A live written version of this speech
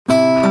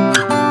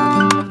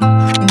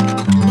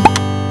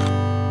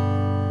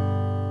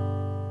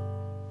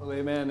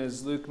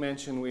as Luke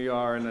mentioned, we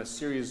are in a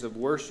series of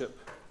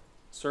worship,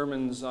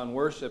 sermons on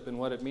worship and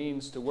what it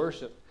means to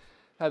worship.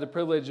 I had the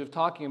privilege of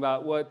talking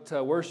about what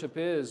worship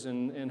is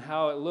and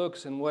how it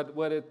looks and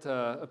what it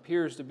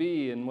appears to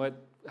be and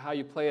how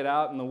you play it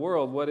out in the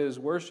world. What is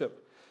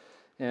worship?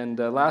 And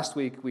last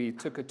week we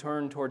took a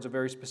turn towards a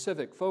very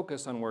specific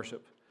focus on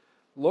worship.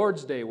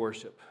 Lord's Day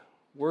worship,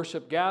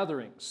 worship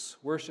gatherings,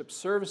 worship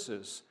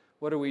services.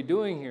 What are we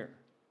doing here?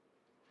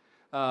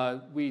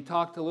 We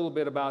talked a little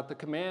bit about the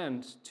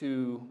command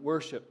to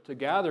worship, to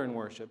gather in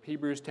worship.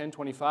 Hebrews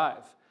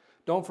 10:25.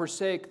 Don't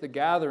forsake the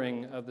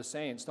gathering of the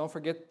saints. Don't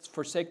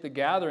forsake the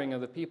gathering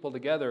of the people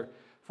together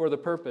for the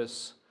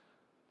purpose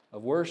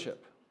of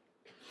worship.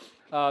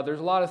 There's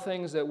a lot of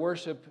things that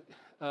worship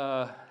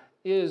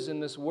is in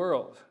this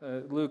world.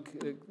 Luke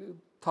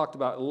talked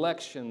about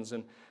elections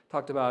and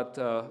talked about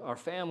our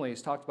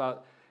families, talked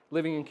about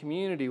living in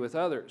community with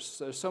others.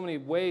 There's so many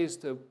ways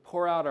to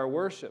pour out our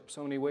worship,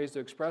 so many ways to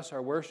express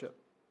our worship.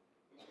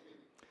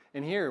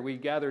 And here we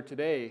gather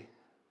today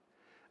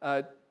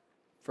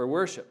for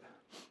worship.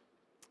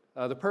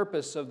 The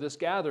purpose of this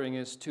gathering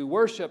is to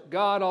worship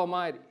God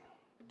Almighty,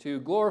 to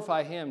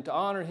glorify Him, to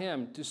honor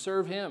Him, to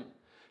serve Him,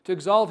 to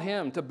exalt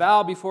Him, to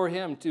bow before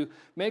Him, to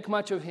make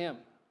much of Him.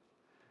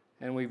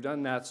 And we've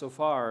done that so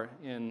far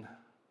in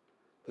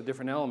the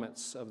different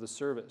elements of the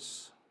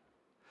service.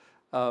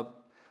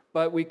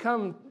 But we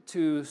come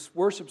to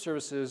worship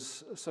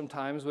services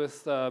sometimes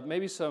with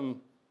maybe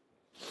some,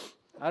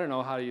 I don't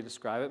know how you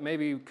describe it,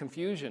 maybe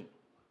confusion.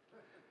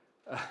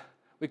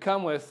 We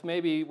come with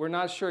maybe we're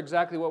not sure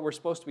exactly what we're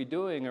supposed to be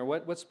doing or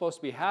what's supposed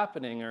to be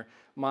happening or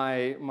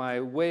my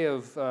way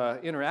of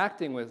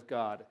interacting with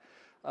God.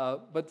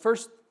 But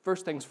first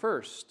things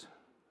first,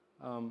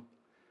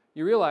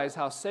 you realize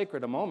how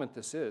sacred a moment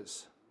this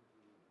is,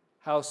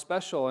 how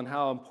special and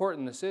how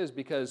important this is,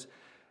 because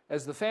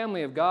as the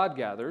family of God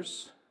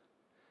gathers,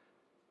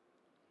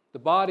 the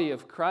body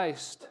of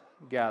Christ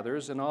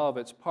gathers in all of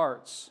its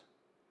parts.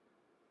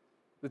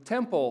 The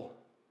temple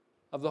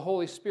of the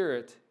Holy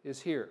Spirit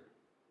is here.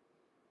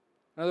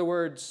 In other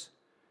words,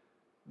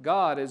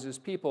 God, as His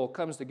people,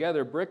 comes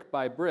together brick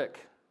by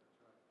brick,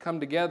 come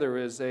together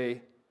as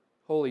a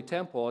holy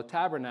temple, a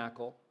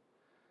tabernacle.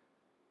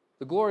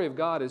 The glory of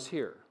God is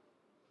here.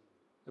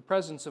 The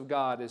presence of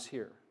God is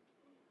here.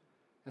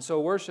 And so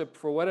worship,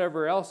 for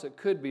whatever else it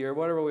could be or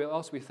whatever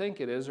else we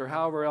think it is or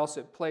however else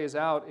it plays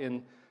out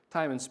in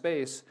time and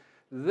space,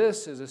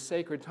 this is a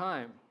sacred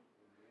time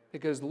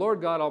because the Lord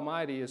God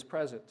Almighty is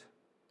present.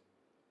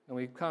 And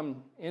we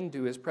come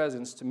into His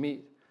presence to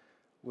meet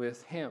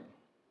with Him.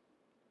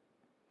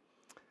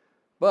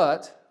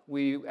 But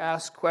we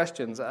ask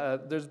questions.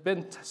 There's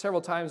been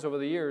several times over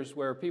the years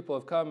where people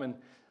have come and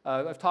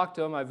I've talked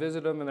to them, I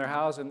visited them in their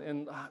house,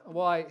 and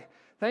I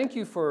thank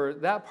you for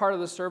that part of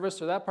the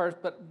service or that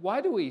part, but why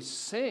do we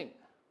sing?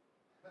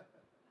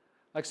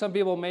 Like some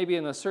people maybe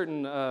in a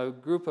certain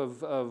group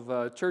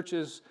of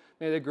churches,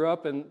 maybe they grew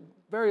up in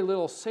very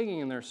little singing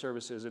in their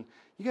services. And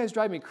you guys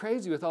drive me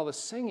crazy with all the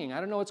singing. I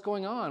don't know what's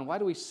going on. Why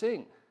do we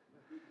sing?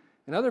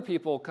 And other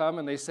people come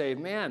and they say,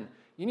 man,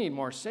 you need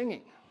more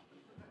singing.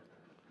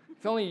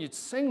 If only you'd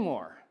sing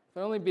more. If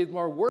only be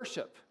more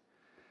worship.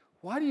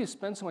 Why do you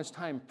spend so much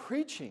time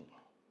preaching?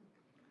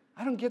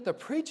 I don't get the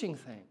preaching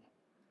thing.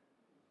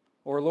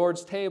 Or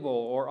Lord's table,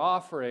 or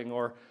offering,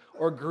 or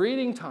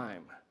greeting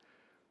time.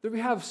 We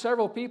have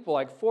several people,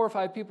 like 4 or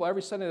 5 people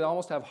every Sunday that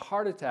almost have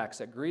heart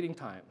attacks at greeting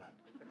time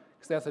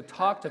because they have to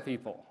talk to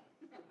people.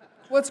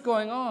 What's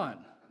going on?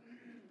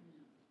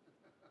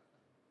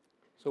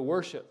 So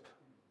worship.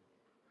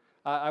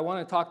 I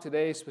want to talk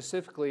today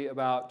specifically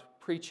about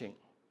preaching.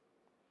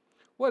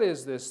 What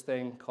is this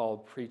thing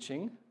called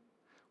preaching?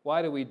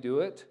 Why do we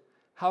do it?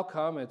 How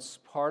come it's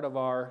part of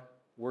our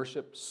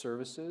worship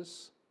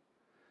services?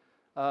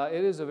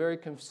 It is a very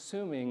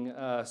consuming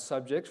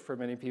subject for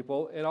many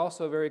people and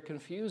also a very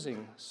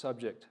confusing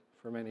subject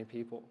for many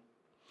people.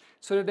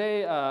 So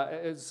today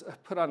is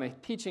put on a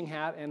teaching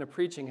hat and a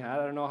preaching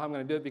hat. I don't know how I'm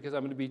going to do it because I'm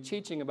going to be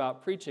teaching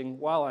about preaching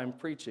while I'm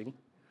preaching.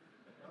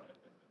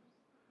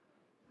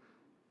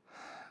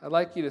 I'd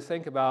like you to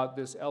think about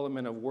this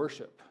element of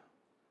worship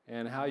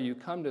and how you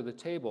come to the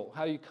table,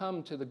 how you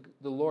come to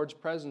the Lord's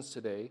presence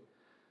today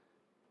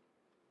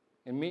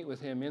and meet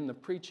with Him in the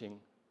preaching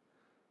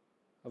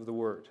of the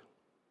Word.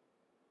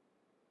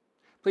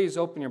 Please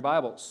open your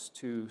Bibles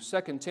to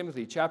 2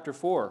 Timothy chapter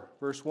 4,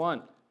 verse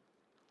 1.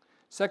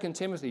 2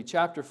 Timothy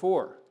chapter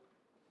 4,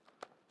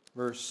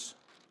 verse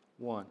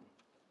 1.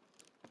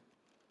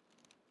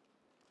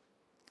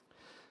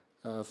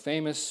 A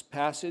famous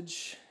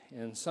passage.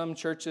 In some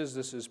churches,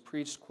 this is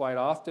preached quite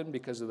often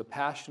because of the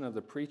passion of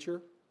the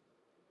preacher.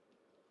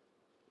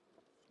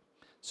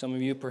 Some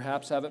of you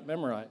perhaps have it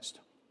memorized.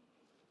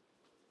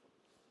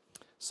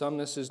 Some,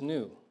 this is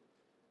new.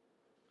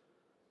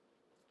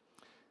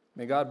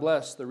 May God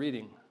bless the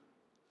reading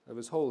of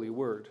His holy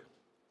word.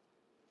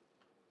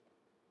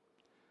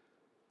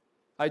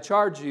 I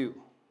charge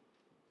you,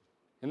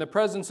 in the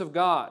presence of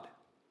God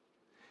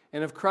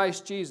and of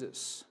Christ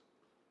Jesus,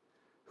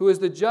 who is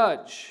the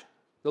judge,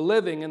 the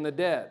living and the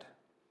dead,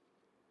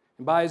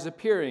 and by His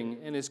appearing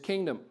in His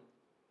kingdom.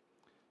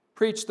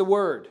 Preach the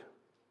word.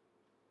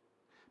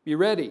 Be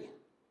ready,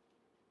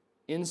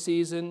 in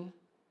season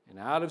and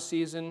out of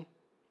season.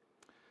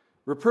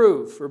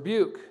 Reprove,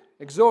 rebuke,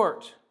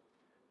 exhort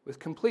with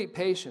complete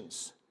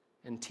patience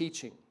and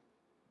teaching.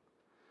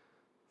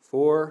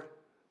 For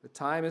the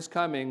time is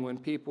coming when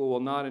people will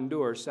not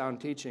endure sound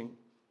teaching.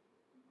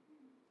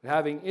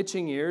 Having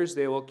itching ears,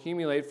 they will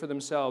accumulate for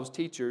themselves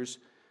teachers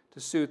to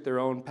suit their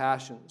own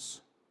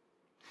passions.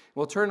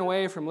 Will turn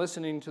away from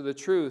listening to the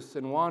truth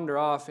and wander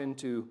off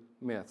into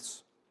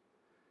myths.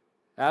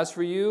 As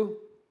for you,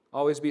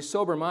 always be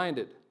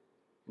sober-minded,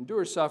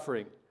 endure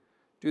suffering,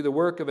 do the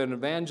work of an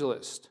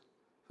evangelist,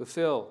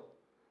 fulfill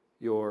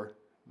your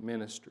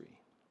ministry.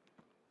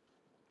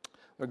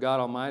 Lord God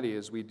Almighty,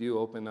 as we do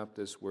open up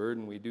this word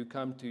and we do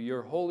come to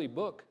your holy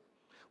book,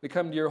 we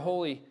come to your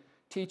holy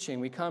teaching,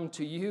 we come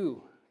to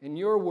you in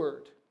your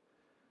word,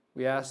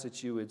 we ask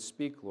that you would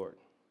speak, Lord,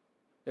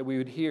 that we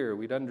would hear,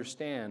 we'd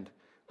understand,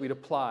 we'd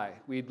apply,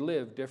 we'd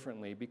live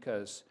differently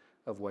because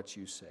of what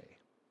you say.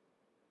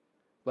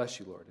 Bless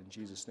you, Lord. In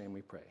Jesus' name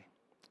we pray.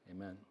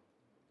 Amen.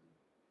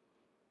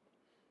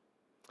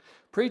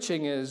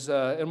 Preaching is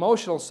an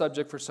emotional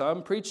subject for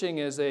some. Preaching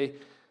is a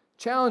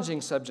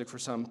challenging subject for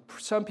some.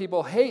 Some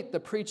people hate the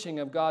preaching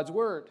of God's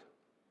word.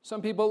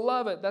 Some people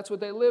love it. That's what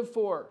they live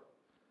for.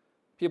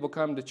 People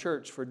come to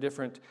church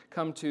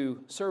come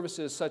to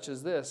services such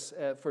as this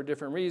for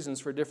different reasons,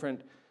 for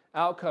different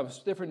outcomes,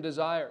 different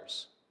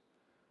desires.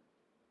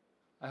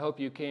 I hope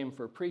you came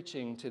for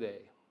preaching today.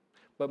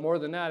 But more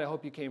than that, I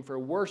hope you came for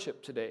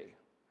worship today,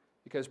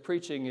 because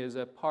preaching is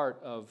a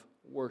part of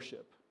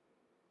worship.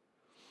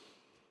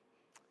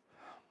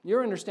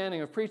 Your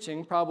understanding of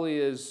preaching probably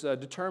is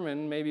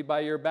determined maybe by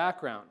your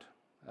background.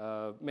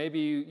 Maybe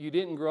you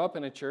didn't grow up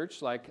in a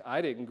church like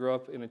I didn't grow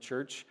up in a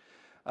church,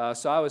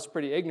 so I was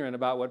pretty ignorant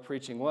about what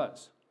preaching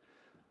was.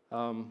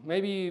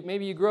 Maybe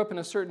you grew up in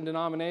a certain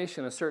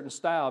denomination, a certain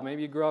style.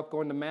 Maybe you grew up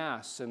going to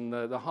Mass and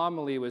the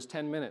homily was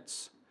 10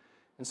 minutes.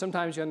 And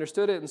sometimes you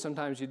understood it and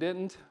sometimes you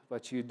didn't,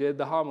 but you did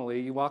the homily.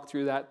 You walked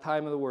through that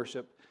time of the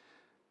worship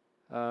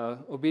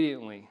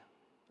obediently.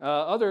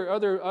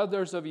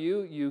 Others of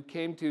you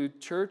came to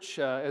church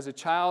as a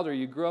child, or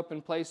you grew up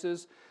in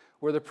places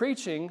where the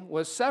preaching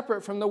was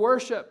separate from the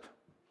worship.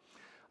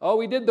 Oh,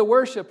 we did the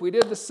worship, we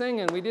did the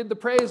singing, we did the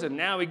praising,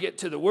 now we get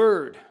to the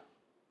word.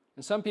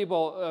 And some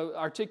people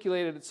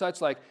articulated it such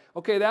like,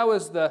 okay, that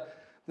was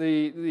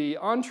the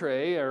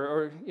entree,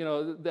 or you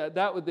know,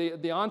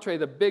 the entree,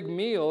 the big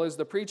meal is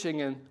the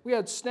preaching, and we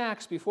had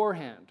snacks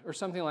beforehand, or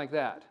something like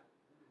that.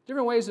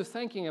 Different ways of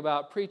thinking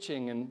about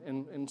preaching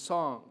and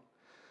song.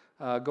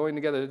 Going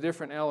together, the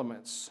different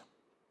elements.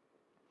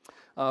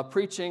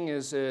 Preaching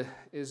is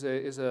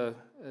an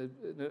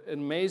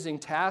amazing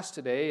task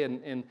today,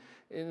 and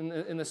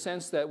in the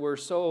sense that we're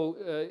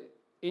so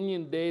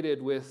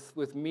inundated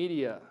with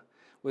media,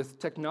 with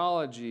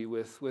technology,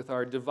 with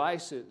our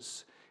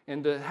devices,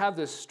 and to have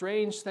this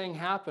strange thing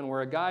happen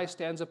where a guy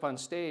stands up on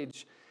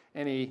stage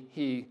and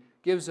he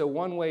gives a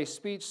one-way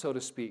speech, so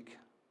to speak,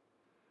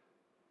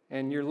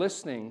 and you're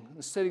listening,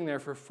 sitting there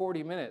for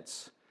 40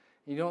 minutes.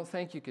 You don't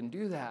think you can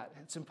do that.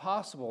 It's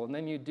impossible, and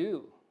then you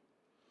do.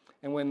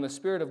 And when the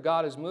Spirit of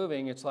God is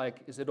moving, it's like,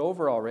 is it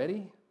over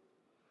already?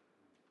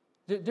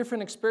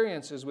 Different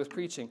experiences with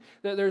preaching.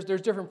 There's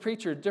different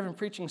preachers, different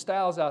preaching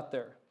styles out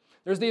there.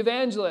 There's the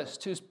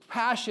evangelist whose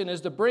passion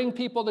is to bring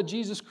people to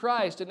Jesus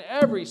Christ, and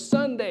every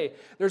Sunday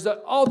there's an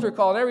altar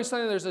call, and every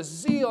Sunday there's a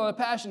zeal and a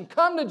passion.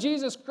 Come to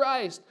Jesus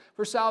Christ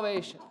for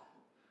salvation.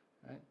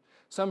 Right?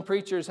 Some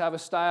preachers have a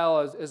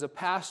style as a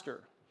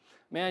pastor.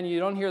 Man, you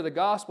don't hear the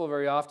gospel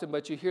very often,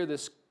 but you hear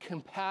this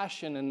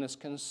compassion and this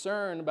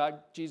concern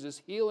about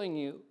Jesus healing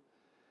you,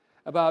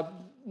 about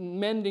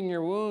mending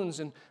your wounds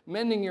and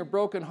mending your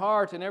broken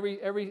heart, and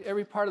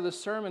every part of the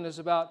sermon is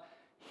about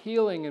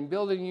healing and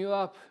building you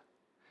up.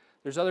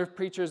 There's other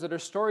preachers that are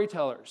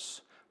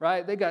storytellers,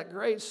 right? They got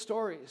great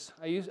stories.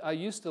 I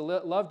used to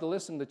love to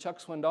listen to Chuck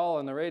Swindoll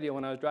on the radio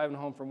when I was driving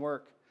home from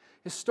work.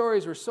 His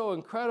stories were so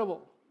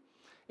incredible,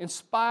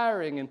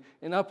 inspiring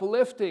and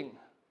uplifting.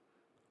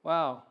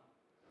 Wow.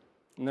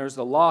 And there's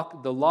the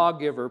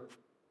lawgiver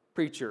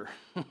preacher,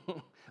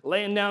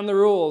 laying down the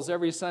rules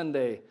every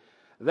Sunday.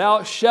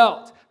 Thou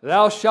shalt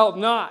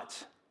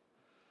not.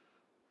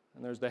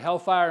 And there's the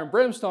hellfire and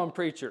brimstone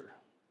preacher.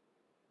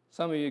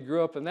 Some of you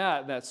grew up in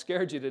that, and that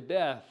scared you to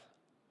death.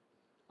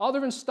 All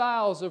different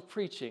styles of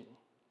preaching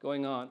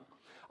going on.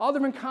 All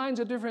different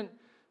kinds of different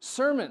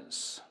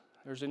sermons.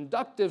 There's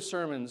inductive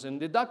sermons and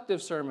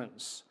deductive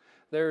sermons.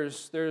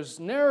 There's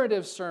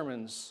narrative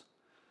sermons.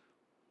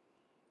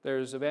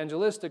 There's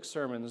evangelistic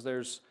sermons.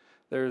 There's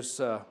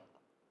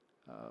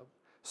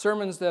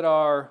sermons that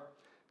are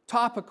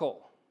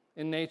topical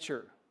in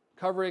nature,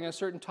 covering a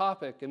certain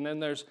topic. And then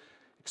there's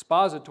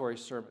expository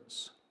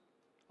sermons.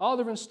 All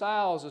different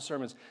styles of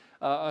sermons.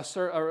 A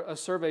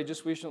survey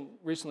just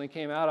recently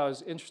came out. I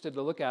was interested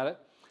to look at it.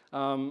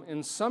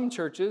 In some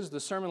churches, the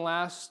sermon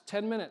lasts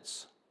 10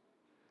 minutes.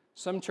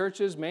 Some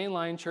churches,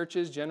 mainline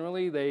churches,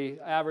 generally, they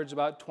average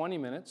about 20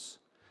 minutes.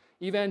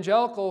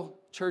 evangelical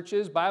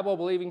churches,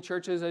 Bible-believing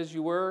churches as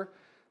you were,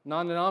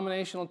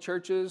 non-denominational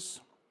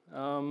churches,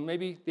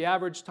 maybe the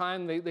average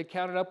time they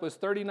counted up was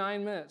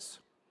 39 minutes.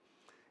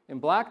 In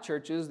black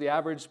churches, the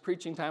average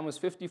preaching time was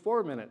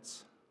 54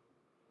 minutes.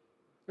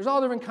 There's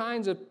all different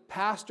kinds of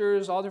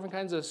pastors, all different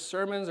kinds of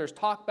sermons. There's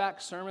talk-back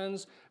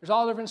sermons. There's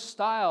all different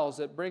styles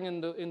that bring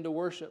into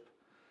worship.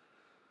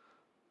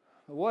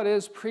 What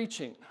is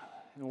preaching,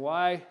 and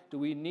why do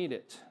we need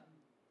it?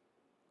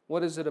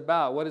 What is it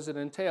about? What does it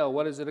entail?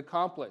 What does it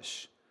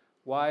accomplish?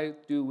 Why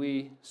do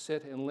we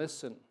sit and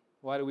listen?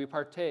 Why do we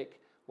partake?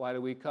 Why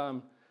do we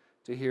come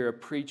to hear a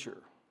preacher?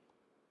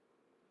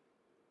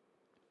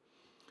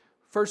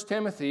 1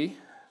 Timothy,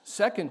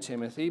 2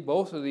 Timothy,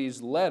 both of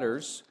these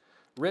letters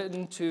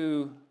written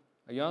to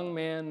a young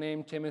man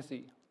named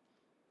Timothy.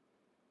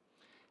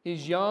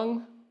 He's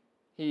young,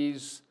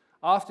 he's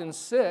often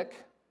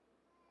sick,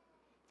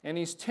 and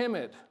he's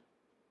timid.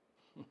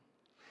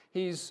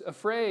 He's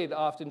afraid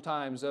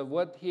oftentimes of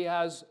what he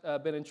has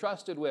been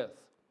entrusted with.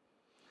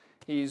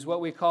 He's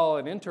what we call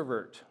an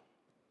introvert.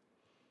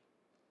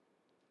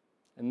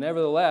 And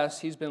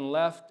nevertheless, he's been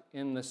left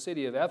in the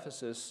city of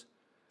Ephesus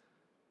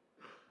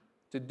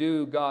to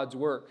do God's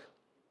work.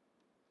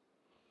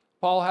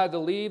 Paul had to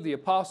leave, the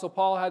Apostle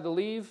Paul had to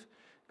leave,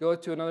 go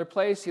to another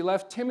place. He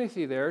left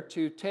Timothy there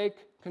to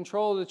take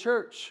control of the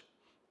church,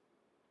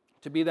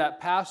 to be that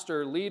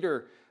pastor,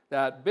 leader,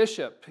 that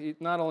bishop.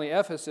 Not only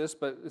Ephesus,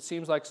 but it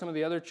seems like some of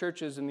the other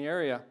churches in the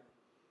area,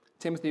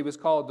 Timothy was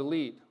called to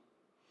lead.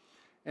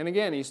 And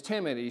again, he's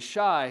timid, he's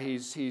shy,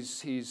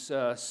 he's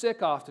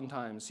sick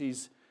oftentimes,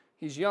 he's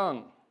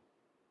young.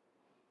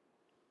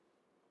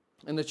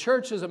 And the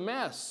church is a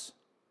mess.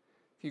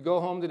 If you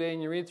go home today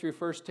and you read through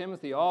 1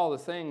 Timothy, all the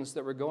things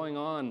that were going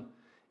on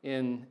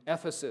in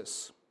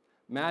Ephesus,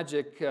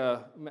 magic,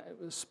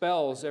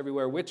 spells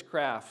everywhere,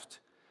 witchcraft,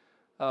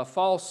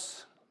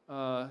 false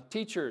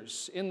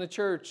teachers in the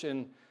church,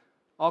 and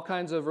all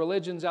kinds of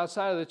religions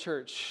outside of the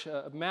church,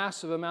 a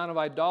massive amount of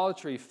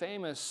idolatry,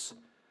 famous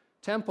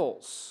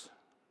temples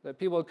that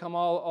people would come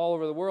all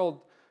over the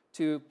world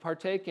to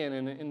partake in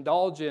and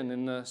indulge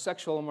in the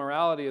sexual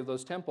immorality of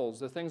those temples.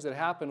 The things that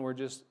happened were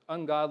just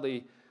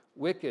ungodly,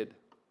 wicked.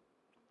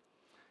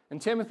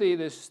 And Timothy,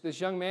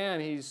 this young man,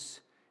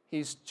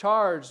 he's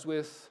charged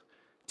with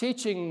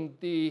teaching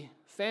the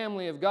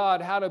family of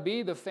God how to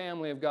be the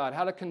family of God,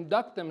 how to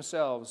conduct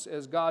themselves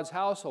as God's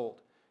household,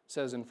 it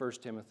says in 1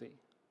 Timothy.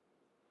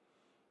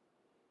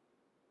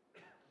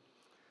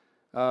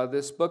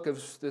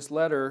 This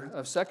letter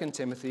of 2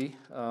 Timothy,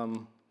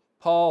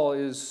 Paul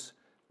is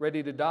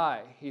ready to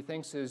die. He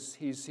thinks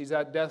he's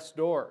at death's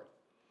door.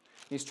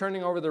 He's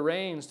turning over the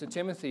reins to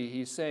Timothy.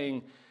 He's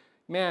saying,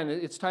 man,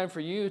 it's time for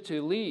you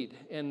to lead.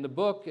 In the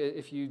book,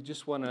 if you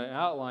just want an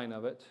outline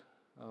of it,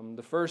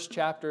 the first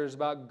chapter is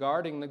about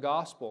guarding the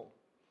gospel,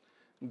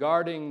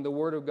 guarding the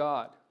Word of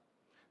God.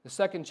 The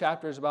second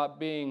chapter is about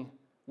being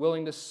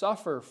willing to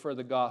suffer for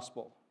the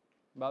gospel,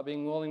 about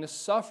being willing to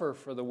suffer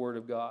for the Word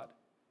of God.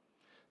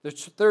 The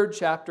third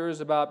chapter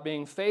is about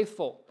being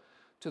faithful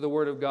to the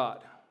Word of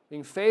God,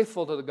 being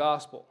faithful to the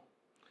gospel.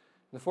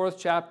 The fourth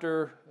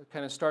chapter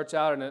kind of starts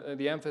out, and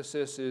the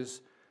emphasis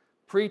is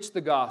preach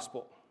the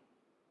gospel.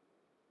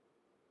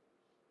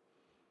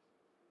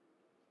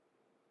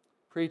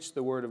 Preach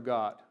the Word of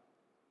God.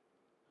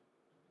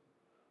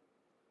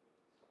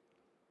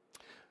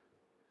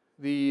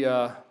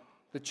 The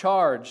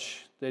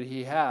charge that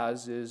he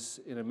has is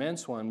an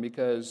immense one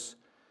because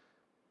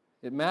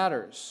it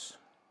matters.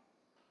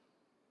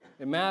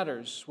 It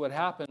matters what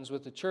happens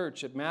with the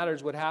church. It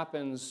matters what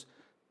happens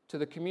to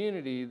the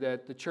community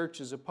that the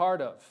church is a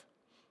part of.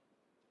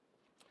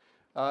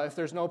 If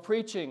there's no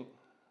preaching,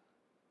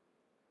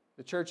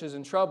 the church is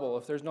in trouble.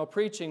 If there's no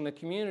preaching, the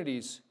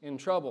community's in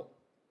trouble.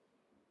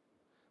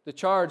 The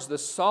charge, the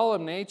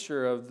solemn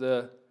nature of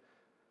the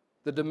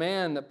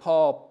demand that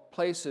Paul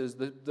places,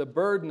 the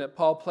burden that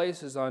Paul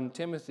places on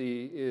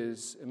Timothy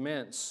is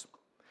immense.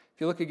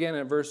 If you look again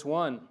at verse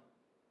 1,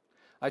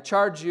 I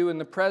charge you in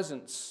the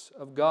presence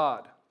of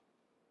God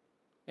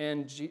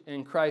and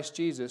in Christ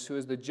Jesus, who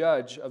is the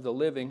judge of the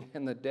living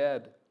and the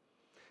dead.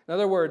 In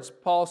other words,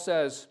 Paul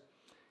says,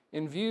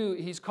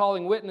 he's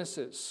calling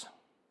witnesses.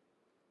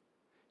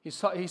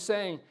 He's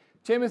saying,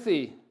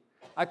 Timothy,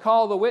 I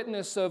call the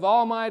witness of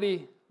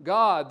Almighty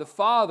God, the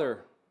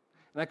Father,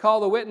 and I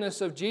call the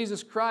witness of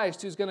Jesus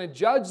Christ, who's going to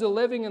judge the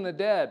living and the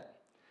dead.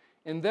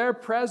 In their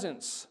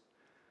presence,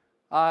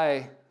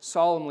 I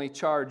solemnly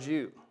charge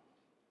you.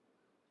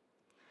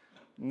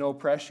 No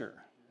pressure.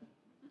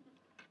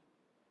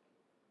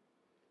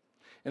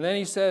 And then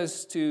he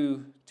says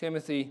to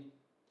Timothy,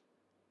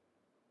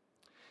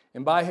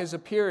 and by his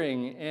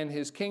appearing and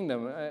his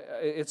kingdom,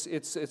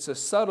 it's a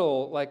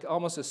subtle, like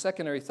almost a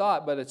secondary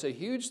thought, but it's a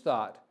huge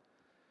thought.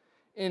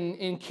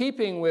 In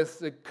keeping with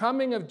the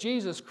coming of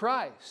Jesus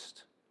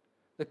Christ,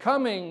 the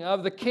coming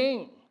of the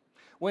King,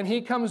 when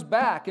he comes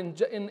back,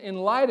 in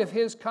light of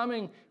his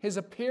coming, his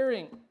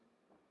appearing,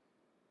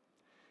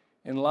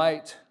 in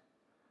light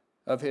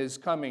of his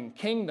coming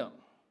kingdom,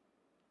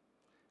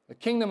 The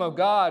kingdom of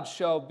God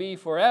shall be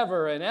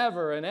forever and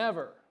ever and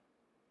ever.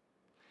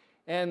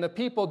 And the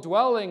people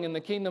dwelling in the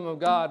kingdom of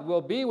God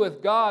will be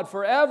with God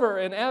forever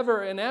and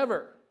ever and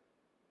ever.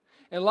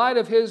 In light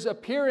of His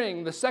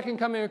appearing, the second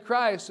coming of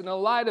Christ, in the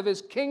light of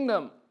His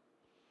kingdom,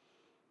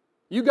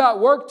 you got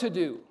work to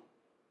do.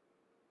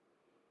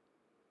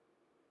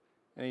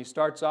 And he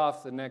starts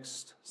off the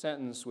next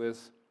sentence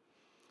with,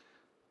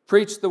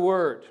 preach the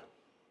word.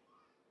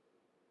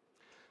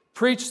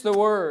 Preach the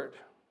word.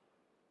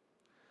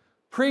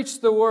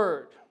 Preach the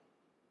word.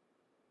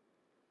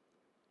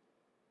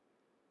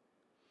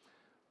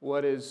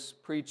 What is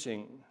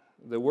preaching?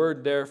 The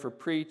word there for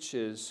preach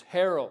is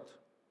herald.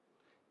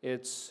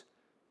 It's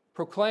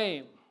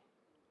proclaim.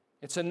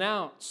 It's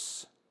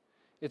announce.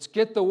 It's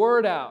get the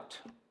word out.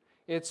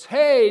 It's,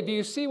 hey, do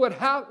you see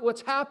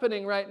what's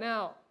happening right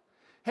now?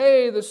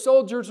 Hey, the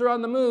soldiers are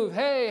on the move.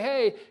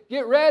 Hey,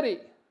 get ready.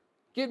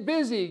 Get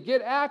busy.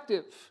 Get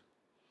active.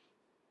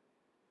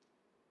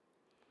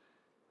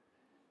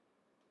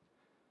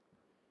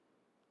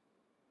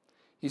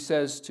 He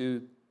says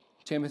to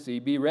Timothy,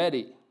 be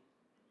ready.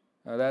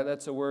 Now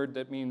that's a word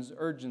that means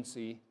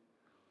urgency.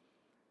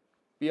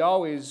 Be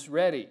always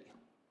ready.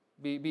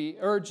 Be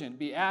urgent.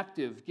 Be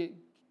active.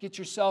 Get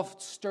yourself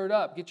stirred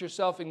up. Get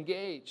yourself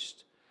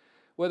engaged.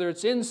 Whether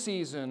it's in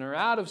season or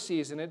out of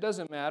season, it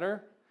doesn't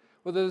matter.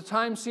 Whether the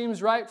time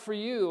seems right for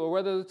you or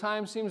whether the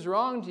time seems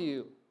wrong to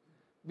you,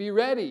 be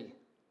ready.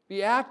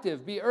 Be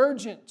active. Be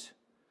urgent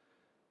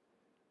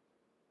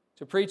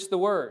to preach the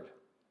word.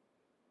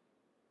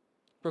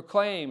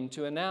 Proclaim,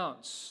 to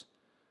announce,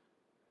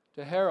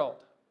 to herald.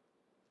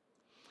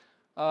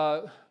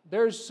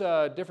 There's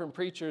different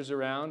preachers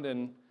around,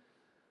 and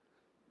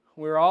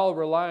we're all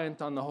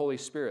reliant on the Holy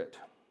Spirit.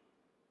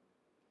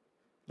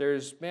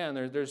 There's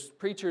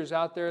preachers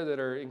out there that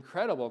are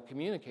incredible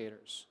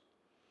communicators.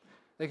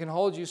 They can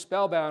hold you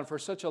spellbound for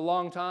such a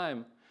long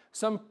time.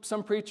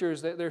 Some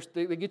preachers,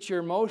 they get your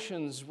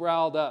emotions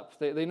riled up.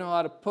 They know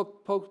how to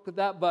poke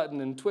that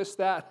button and twist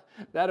that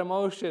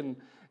emotion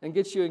and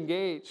get you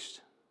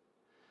engaged.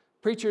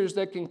 Preachers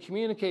that can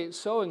communicate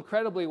so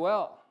incredibly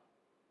well.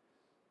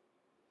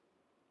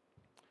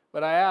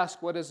 But I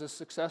ask, what is a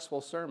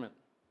successful sermon?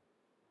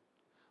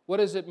 What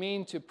does it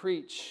mean to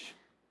preach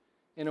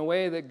in a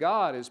way that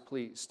God is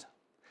pleased?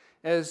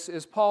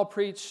 As Paul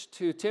preached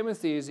to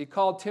Timothy, as he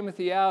called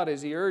Timothy out,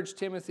 as he urged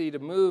Timothy to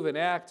move and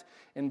act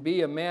and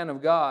be a man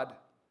of God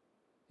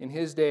in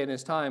his day and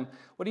his time,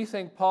 what do you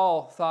think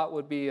Paul thought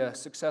would be a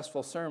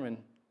successful sermon?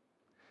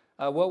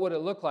 What would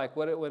it look like?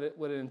 What would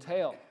it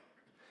entail?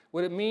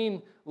 Would it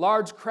mean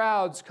large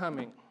crowds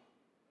coming?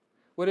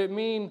 Would it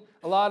mean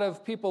a lot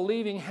of people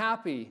leaving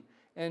happy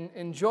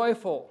and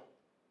joyful?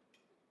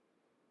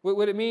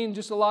 Would it mean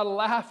just a lot of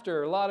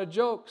laughter, a lot of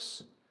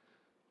jokes?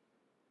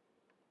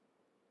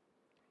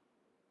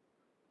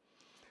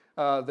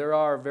 There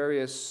are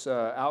various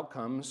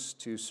outcomes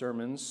to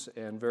sermons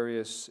and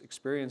various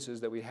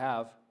experiences that we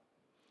have.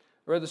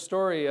 I read the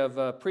story of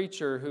a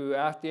preacher who,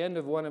 at the end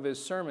of one of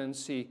his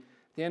sermons, at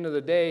the end of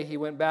the day, he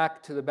went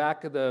back to the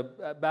back of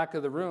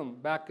the room,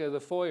 back of the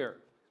foyer,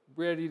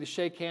 ready to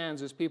shake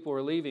hands as people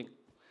were leaving.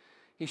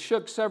 He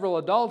shook several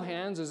adult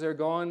hands as they're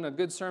going. A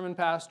good sermon,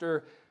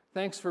 pastor.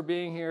 Thanks for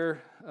being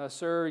here,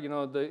 sir. You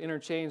know, the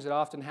interchange that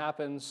often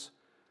happens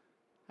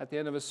at the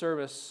end of a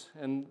service.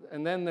 And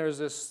then there's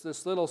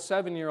this little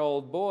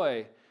 7-year-old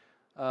boy,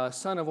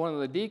 son of one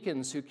of the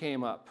deacons, who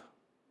came up.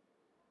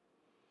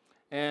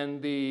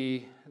 And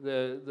the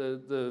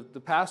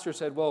pastor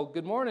said, well,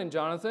 good morning,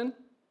 Jonathan.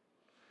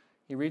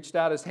 He reached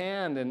out his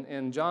hand,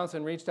 and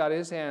Jonathan reached out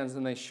his hands,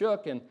 and they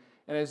shook. And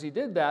as he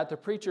did that, the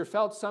preacher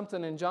felt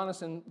something in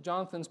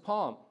Jonathan's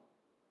palm.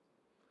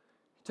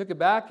 He took it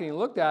back, and he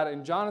looked at it,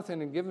 and Jonathan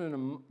had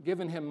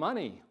given him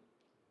money.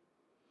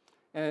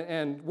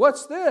 And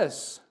what's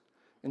this?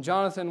 And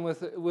Jonathan,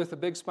 with a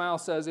big smile,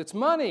 says, it's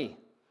money.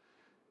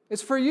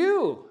 It's for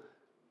you.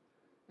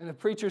 And the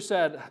preacher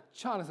said,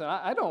 Jonathan,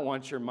 I don't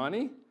want your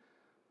money.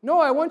 No,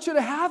 I want you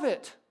to have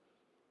it.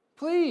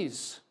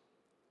 Please.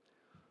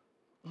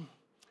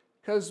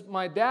 Because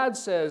my dad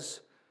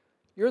says,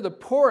 you're the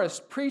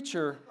poorest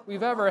preacher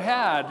we've ever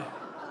had,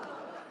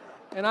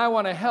 and I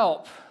want to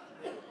help.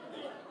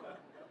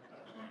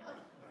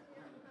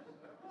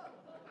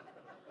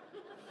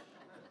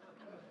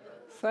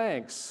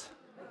 Thanks.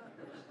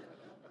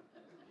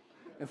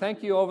 And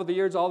thank you over the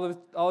years, all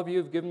of you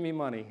have given me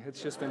money.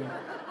 It's just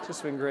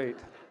been great.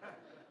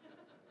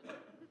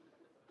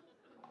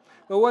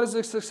 But what is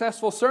a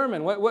successful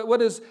sermon?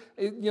 What is,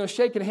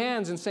 shaking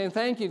hands and saying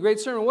thank you, great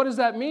sermon? What does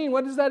that mean?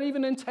 What does that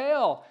even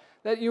entail?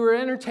 That you were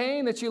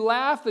entertained, that you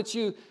laughed, that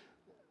you...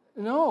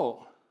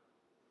 No.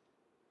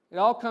 It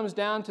all comes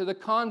down to the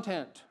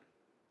content.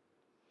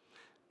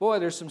 Boy,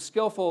 there's some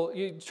skillful...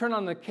 You turn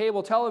on the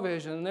cable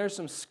television, and there's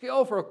some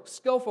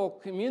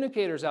skillful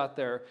communicators out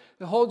there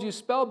that hold you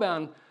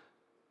spellbound.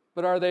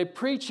 But are they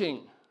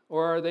preaching,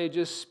 or are they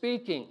just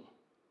speaking?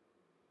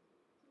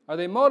 Are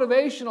they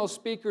motivational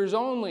speakers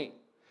only?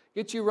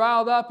 Get you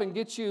riled up and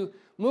get you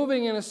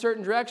moving in a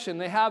certain direction.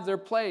 They have their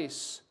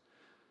place.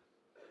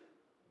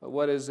 But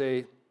what is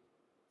a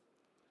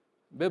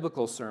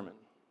biblical sermon?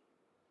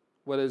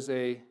 What is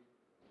a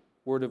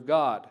Word of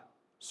God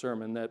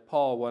sermon that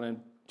Paul wanted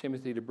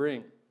Timothy to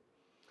bring?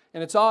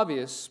 And it's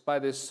obvious by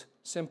this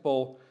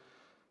simple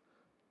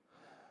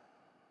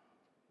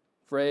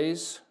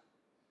phrase,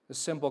 this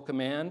simple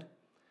command: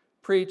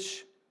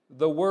 preach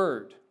the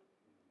Word.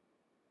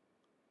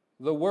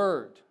 The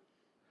Word.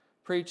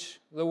 Preach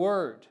the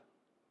Word.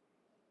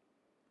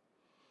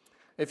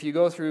 If you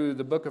go through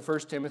the book of 1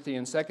 Timothy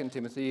and 2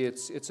 Timothy,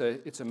 it's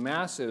a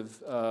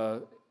massive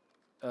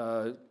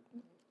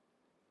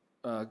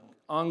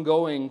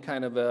ongoing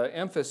kind of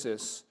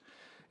emphasis.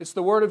 It's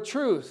the word of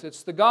truth.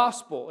 It's the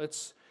gospel.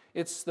 It's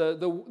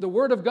the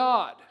Word of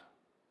God.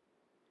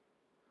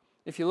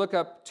 If you look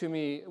up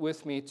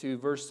with me to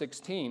verse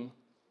 16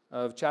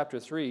 of chapter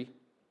 3, it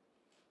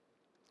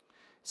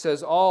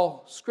says,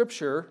 all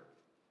Scripture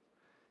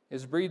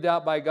is breathed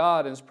out by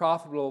God and is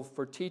profitable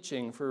for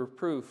teaching, for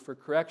reproof, for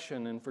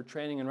correction, and for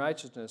training in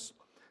righteousness.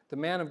 The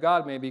man of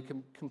God may be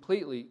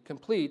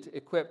complete,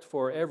 equipped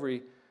for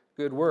every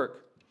good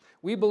work.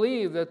 We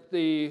believe that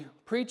the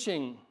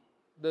preaching,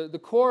 the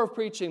core of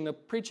preaching, the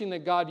preaching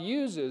that God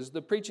uses,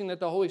 the preaching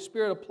that the Holy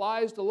Spirit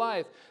applies to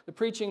life, the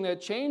preaching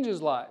that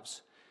changes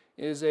lives,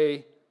 is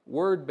a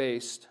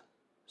word-based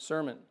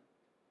sermon.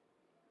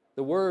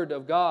 The Word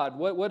of God.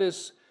 What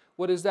is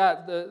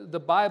that? The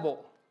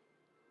Bible.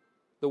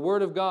 The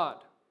Word of God.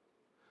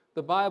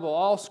 The Bible,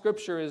 all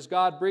Scripture is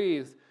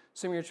God-breathed.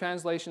 Some of your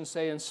translations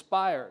say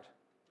inspired.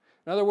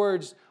 In other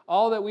words,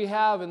 all that we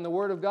have in the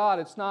Word of God,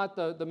 it's not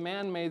the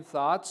man-made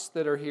thoughts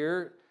that are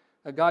here.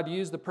 God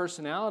used the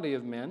personality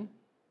of men.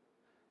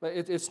 But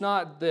it's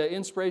not the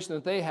inspiration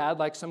that they had,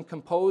 like some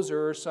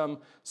composer or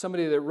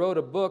somebody that wrote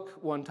a book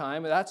one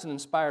time. That's an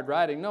inspired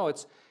writing. No,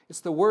 it's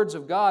the words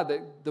of God,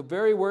 the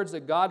very words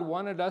that God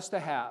wanted us to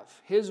have.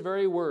 His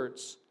very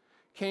words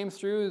came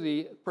through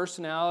the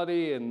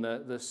personality and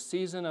the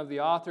season of the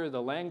author,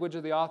 the language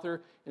of the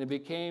author, and it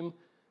became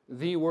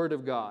the Word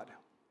of God.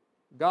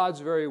 God's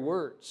very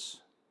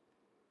words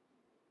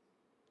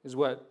is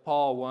what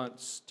Paul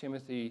wants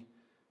Timothy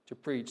to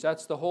preach.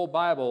 That's the whole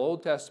Bible,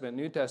 Old Testament,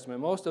 New Testament.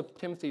 Most of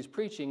Timothy's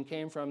preaching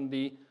came from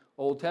the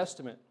Old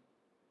Testament.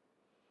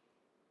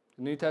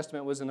 The New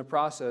Testament was in the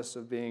process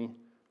of being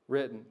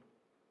written.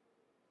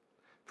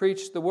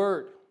 Preach the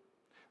Word.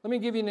 Let me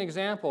give you an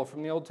example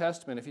from the Old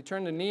Testament. If you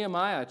turn to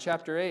Nehemiah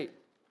chapter 8.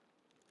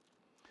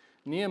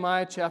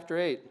 Nehemiah chapter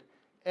 8.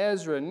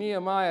 Ezra,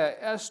 Nehemiah,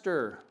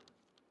 Esther.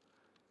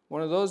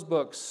 One of those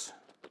books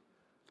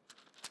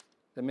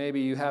that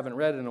maybe you haven't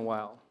read in a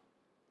while.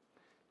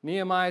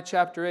 Nehemiah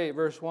chapter 8,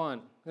 verse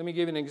 1. Let me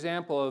give you an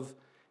example of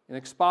an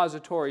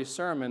expository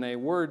sermon, a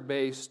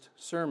word-based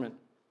sermon.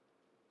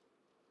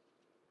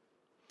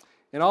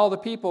 And all the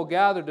people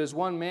gathered as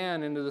one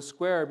man into the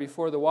square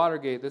before the water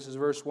gate. This is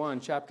verse 1,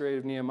 chapter 8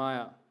 of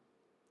Nehemiah.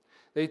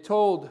 They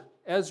told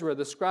Ezra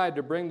the scribe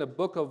to bring the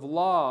book of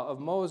law of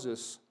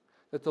Moses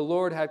that the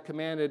Lord had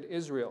commanded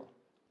Israel.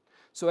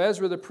 So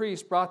Ezra the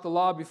priest brought the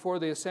law before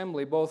the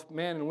assembly, both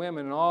men and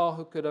women, and all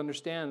who could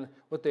understand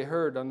what they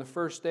heard on the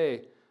first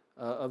day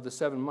of the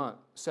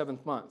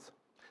seventh month.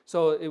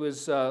 So it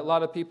was a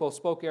lot of people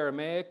spoke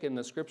Aramaic, and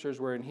the scriptures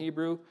were in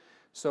Hebrew.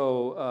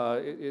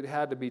 So it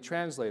had to be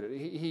translated.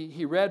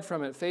 He read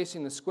from it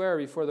facing the square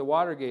before the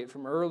water gate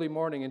from early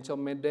morning until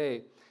midday,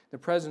 in the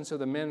presence of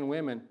the men and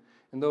women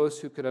and those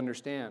who could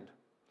understand.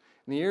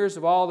 And the ears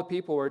of all the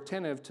people were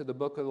attentive to the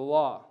book of the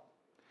law.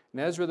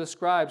 And Ezra the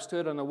scribe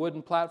stood on a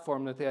wooden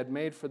platform that they had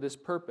made for this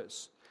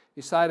purpose.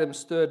 Beside him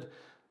stood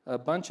a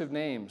bunch of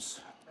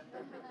names.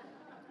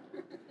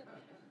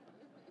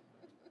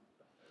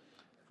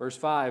 Verse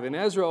 5, and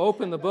Ezra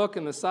opened the book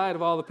in the sight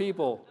of all the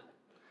people,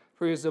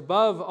 for he is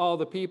above all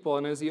the people,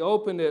 and as he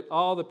opened it,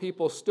 all the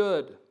people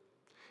stood.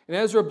 And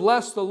Ezra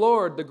blessed the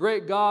Lord, the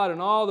great God, and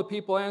all the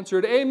people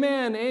answered,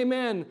 Amen,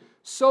 amen,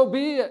 so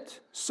be it,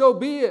 so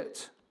be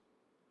it.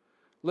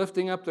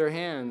 Lifting up their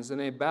hands, and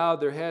they bowed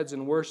their heads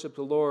and worshiped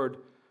the Lord,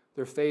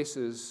 their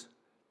faces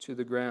to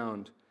the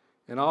ground.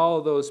 And all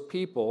of those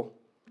people,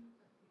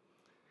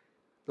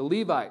 the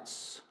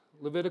Levites,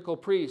 Levitical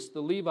priests, the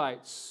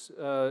Levites,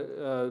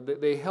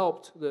 they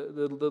helped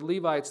the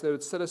Levites that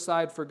had set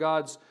aside for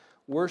God's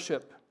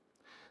worship.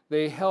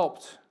 They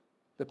helped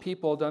the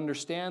people to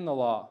understand the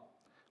law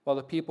while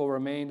the people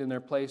remained in their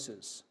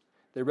places.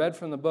 They read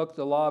from the book,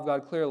 the law of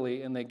God,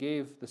 clearly, and they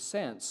gave the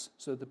sense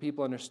so that the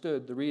people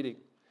understood the reading.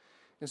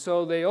 And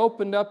so they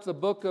opened up the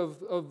book of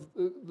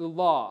the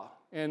law,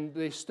 and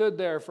they stood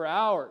there for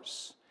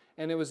hours,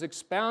 and it was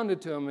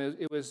expounded to them.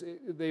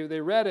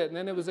 They read it, and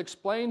then it was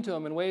explained to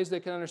them in ways they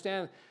could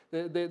understand.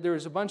 There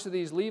was a bunch of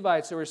these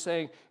Levites that were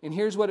saying, and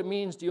here's what it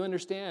means, do you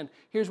understand?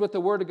 Here's what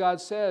the Word of God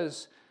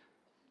says,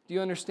 do you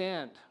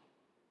understand?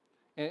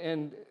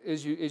 And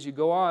as you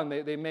go on,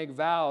 they make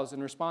vows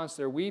in response.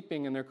 They're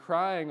weeping and they're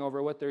crying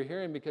over what they're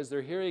hearing because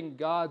they're hearing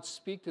God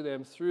speak to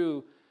them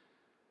through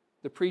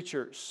the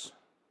preachers,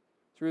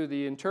 through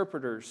the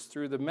interpreters,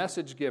 through the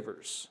message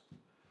givers.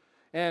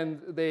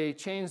 And they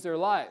change their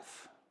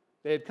life.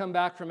 They had come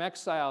back from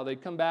exile.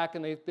 They'd come back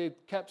and they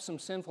kept some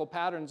sinful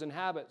patterns and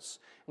habits.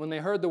 When they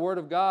heard the Word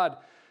of God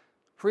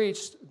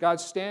preached,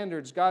 God's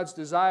standards, God's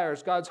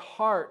desires, God's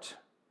heart,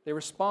 they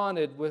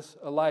responded with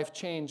a life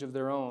change of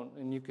their own.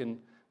 And you can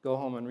go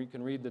home and you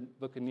can read the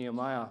book of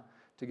Nehemiah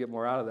to get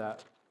more out of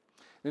that.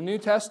 The New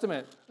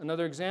Testament,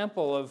 another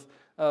example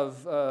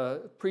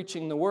of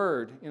preaching the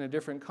Word in a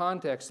different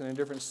context, in a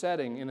different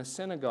setting, in a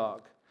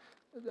synagogue.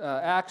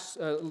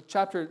 Gospel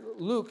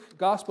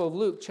of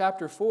Luke,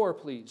 chapter 4,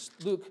 please.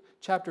 Luke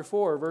chapter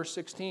 4, verse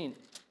 16.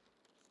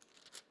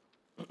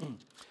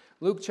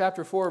 Luke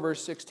chapter 4,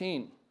 verse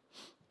 16.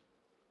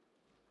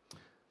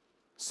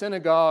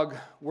 Synagogue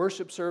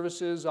worship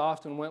services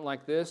often went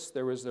like this.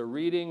 There was the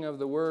reading of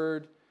the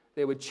Word.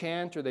 They would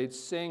chant or they'd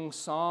sing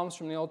psalms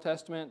from the Old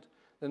Testament.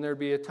 Then there'd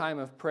be a time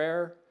of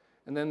prayer.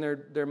 And then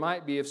there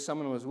might be, if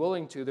someone was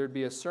willing to, there'd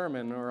be a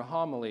sermon or a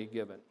homily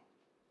given.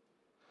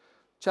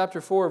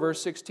 Chapter 4,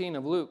 verse 16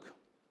 of Luke.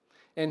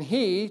 And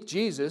he,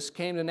 Jesus,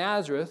 came to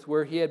Nazareth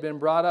where he had been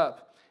brought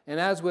up. And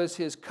as was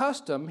his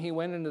custom, he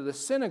went into the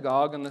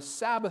synagogue on the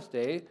Sabbath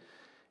day,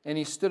 and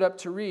he stood up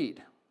to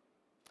read.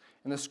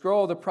 And the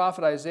scroll of the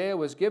prophet Isaiah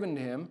was given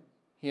to him.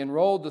 He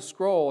unrolled the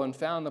scroll and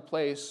found the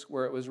place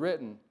where it was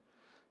written,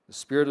 "The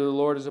Spirit of the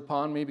Lord is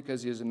upon me,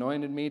 because he has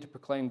anointed me to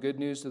proclaim good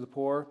news to the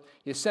poor.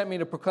 He has sent me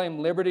to proclaim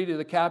liberty to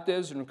the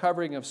captives and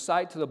recovering of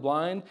sight to the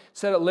blind,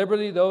 set at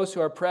liberty those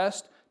who are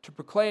oppressed, to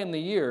proclaim the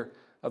year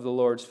of the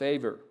Lord's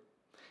favor."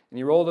 And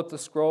he rolled up the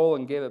scroll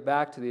and gave it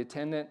back to the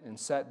attendant and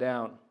sat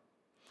down.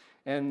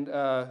 And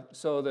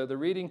so the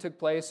reading took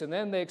place, and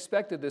then they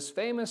expected this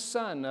famous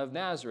son of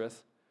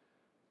Nazareth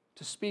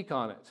to speak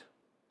on it.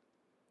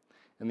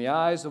 And the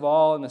eyes of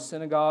all in the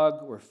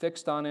synagogue were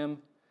fixed on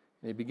him,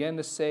 and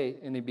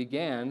he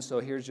began, so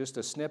here's just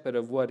a snippet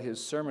of what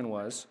his sermon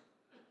was.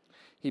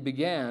 He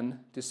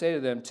began to say to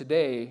them,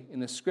 "Today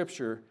in the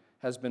Scripture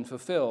has been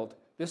fulfilled.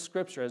 This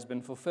Scripture has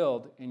been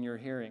fulfilled in your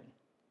hearing."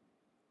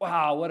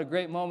 Wow, what a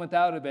great moment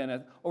that would have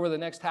been over the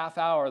next half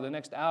hour, the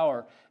next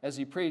hour, as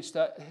he preached,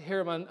 to hear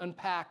him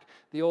unpack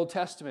the Old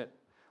Testament,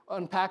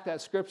 unpack that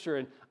Scripture,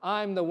 and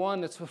I'm the one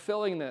that's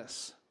fulfilling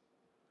this.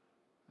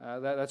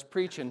 That's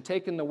preaching,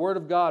 taking the Word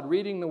of God,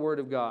 reading the Word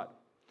of God,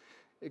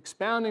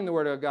 expounding the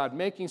Word of God,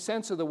 making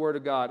sense of the Word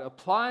of God,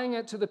 applying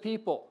it to the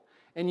people.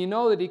 And you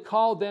know that he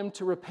called them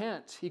to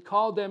repent. He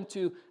called them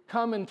to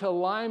come into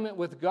alignment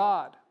with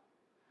God.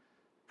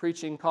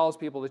 Preaching calls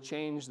people to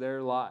change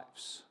their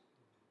lives.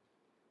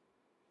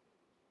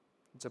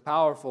 It's a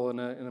powerful and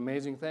an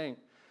amazing thing.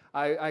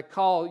 I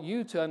call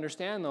you to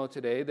understand, though,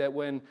 today that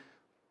when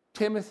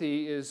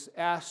Timothy is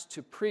asked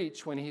to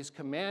preach, when he's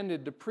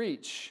commanded to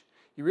preach,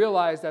 you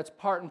realize that's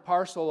part and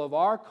parcel of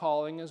our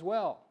calling as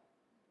well.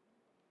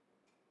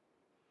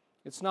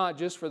 It's not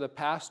just for the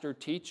pastor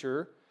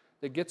teacher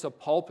that gets a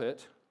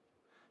pulpit.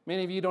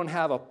 Many of you don't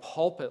have a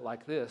pulpit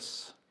like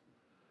this.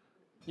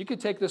 You could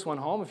take this one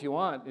home if you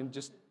want and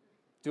just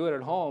do it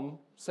at home.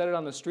 Set it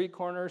on the street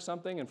corner or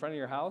something in front of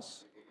your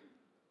house.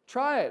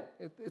 Try it.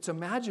 It's a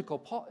magical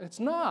pulpit. It's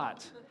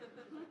not.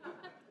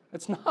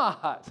 It's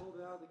not.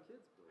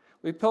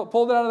 We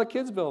pulled it out of the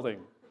kids'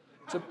 building.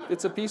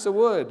 It's a piece of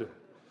wood.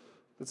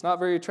 It's not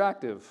very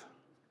attractive.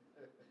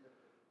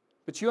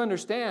 But you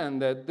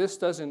understand that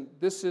this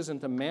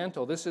isn't a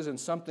mantle. This isn't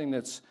something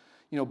that's,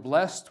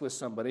 blessed with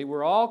somebody.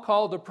 We're all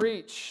called to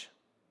preach.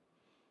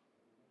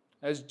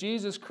 As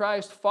Jesus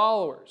Christ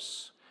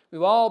followers,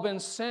 we've all been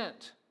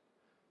sent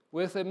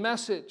with a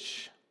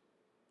message.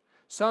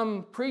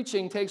 Some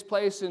preaching takes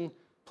place in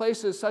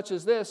places such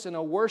as this, in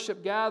a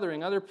worship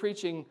gathering. Other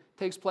preaching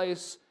takes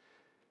place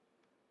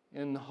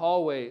in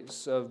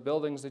hallways of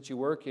buildings that you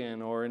work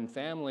in, or in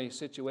family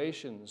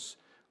situations,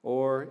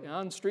 or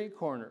on street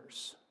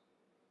corners,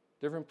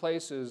 different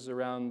places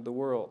around the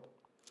world.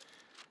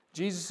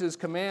 Jesus'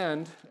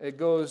 command, it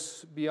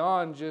goes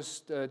beyond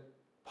just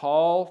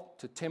Paul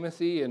to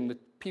Timothy and the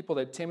people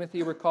that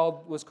Timothy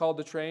was called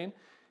to train.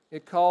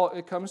 It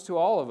comes to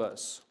all of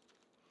us.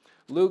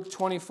 Luke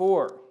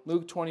 24,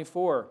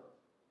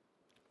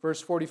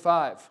 verse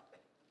 45.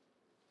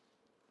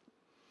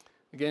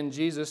 Again,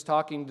 Jesus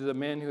talking to the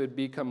men who had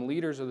become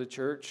leaders of the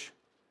church.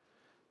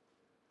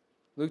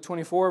 Luke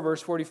 24,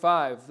 verse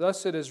 45.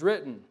 "Thus it is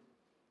written,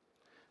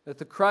 that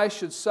the Christ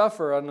should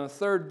suffer on the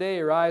third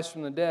day rise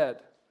from the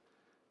dead,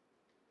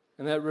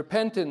 and that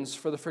repentance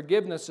for the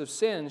forgiveness of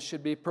sins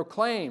should be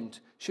proclaimed,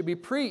 should be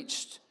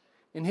preached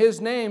in his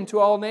name to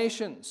all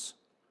nations,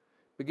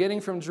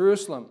 beginning from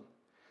Jerusalem.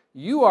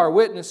 You are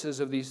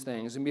witnesses of these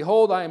things, and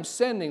behold, I am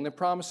sending the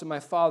promise of my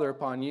Father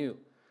upon you.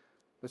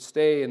 But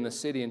stay in the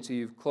city until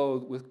you've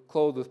clothed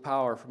with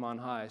power from on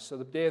high." So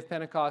the day of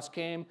Pentecost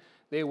came.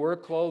 They were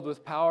clothed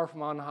with power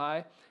from on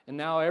high. And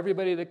now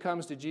everybody that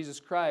comes to Jesus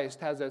Christ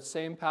has that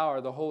same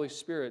power, the Holy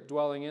Spirit,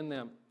 dwelling in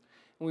them.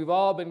 And we've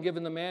all been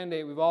given the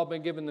mandate, we've all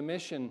been given the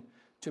mission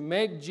to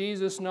make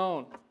Jesus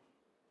known,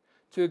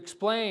 to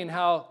explain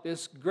how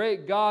this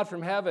great God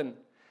from heaven,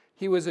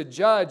 he was a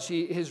judge,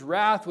 his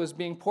wrath was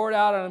being poured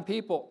out on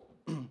people,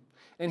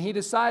 and he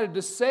decided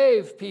to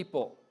save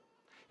people.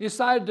 He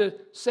decided to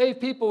save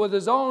people with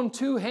his own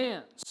two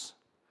hands.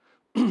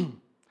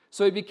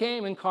 So he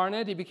became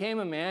incarnate. He became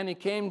a man. He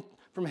came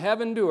from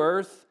heaven to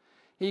earth.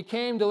 He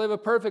came to live a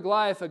perfect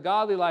life, a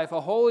godly life,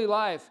 a holy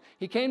life.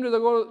 He came to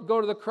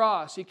go to the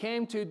cross. He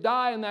came to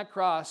die on that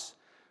cross,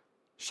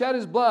 shed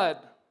his blood,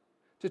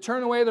 to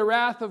turn away the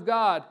wrath of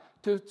God,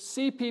 to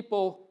see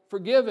people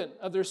forgiven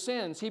of their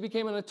sins. He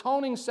became an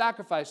atoning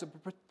sacrifice, a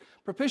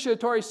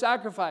propitiatory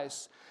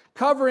sacrifice,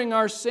 covering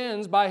our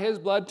sins by his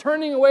blood,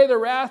 turning away the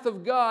wrath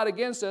of God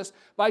against us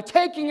by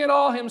taking it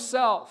all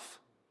himself.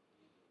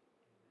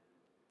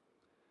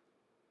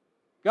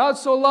 God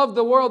so loved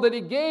the world that he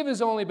gave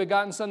his only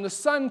begotten Son. The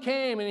Son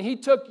came and he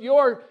took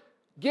your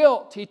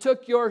guilt. He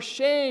took your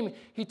shame.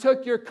 He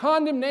took your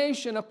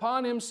condemnation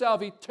upon himself.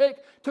 He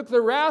took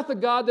the wrath of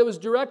God that was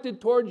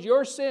directed towards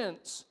your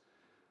sins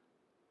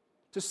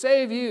to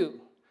save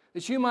you,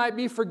 that you might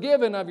be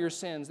forgiven of your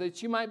sins,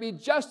 that you might be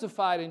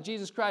justified in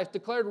Jesus Christ,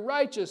 declared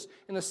righteous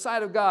in the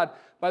sight of God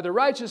by the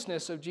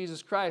righteousness of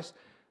Jesus Christ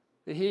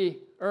that he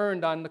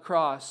earned on the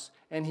cross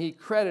and he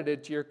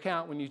credited to your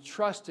account when you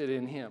trusted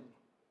in him.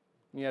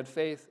 You had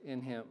faith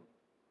in him.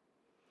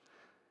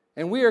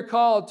 And we are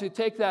called to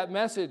take that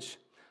message,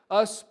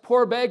 us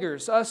poor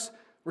beggars, us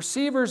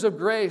receivers of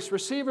grace,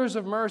 receivers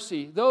of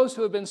mercy, those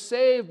who have been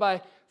saved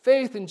by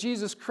faith in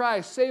Jesus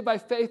Christ, saved by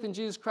faith in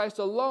Jesus Christ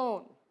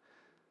alone.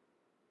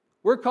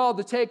 We're called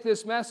to take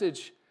this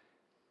message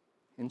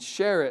and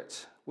share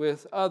it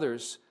with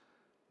others.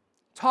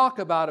 Talk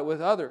about it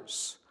with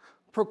others.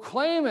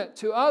 Proclaim it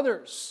to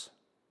others.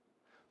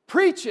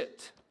 Preach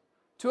it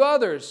to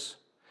others.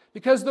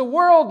 Because the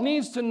world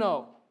needs to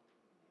know.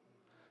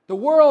 The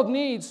world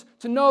needs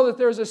to know that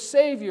there's a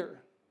Savior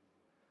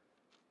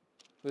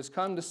who has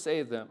come to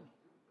save them.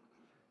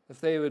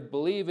 If they would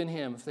believe in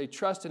him, if they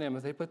trust in him,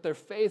 if they put their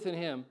faith in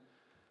him,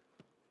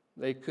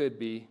 they could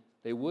be,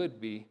 they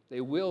would be, they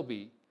will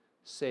be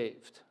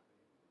saved.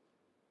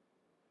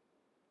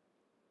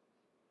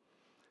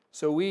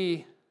 So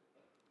we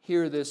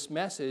hear this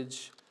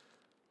message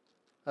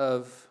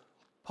of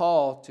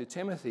Paul to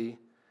Timothy,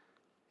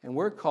 and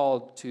we're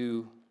called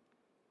to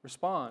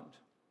respond.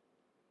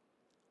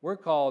 We're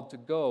called to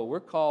go. We're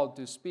called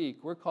to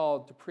speak. We're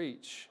called to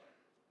preach.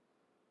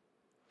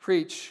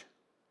 Preach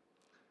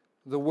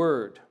the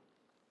word.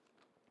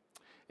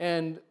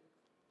 And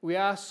we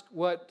ask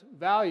what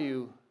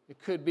value it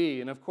could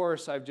be. And of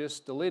course, I've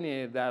just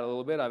delineated that a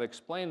little bit. I've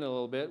explained a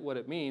little bit what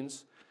it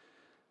means.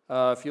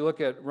 If you look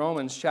at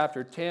Romans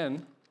chapter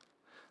 10,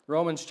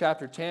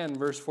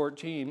 verse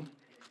 14,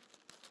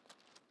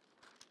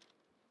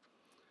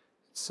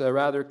 it's a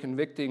rather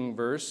convicting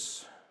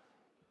verse,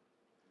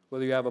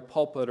 whether you have a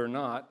pulpit or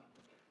not.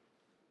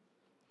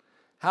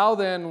 How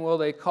then will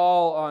they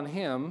call on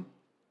him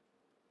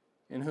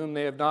in whom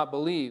they have not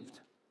believed?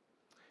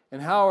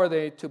 And how are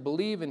they to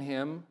believe in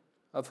him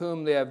of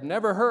whom they have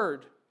never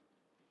heard?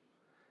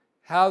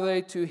 How are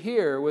they to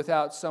hear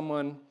without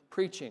someone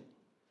preaching?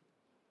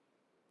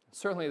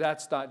 Certainly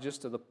that's not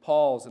just to the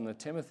Pauls and the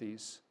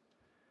Timothys.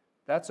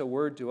 That's a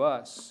word to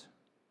us.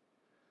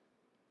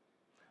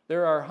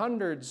 There are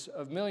hundreds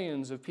of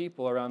millions of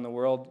people around the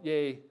world,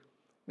 yea,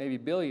 maybe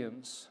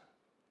billions,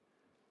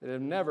 that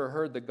have never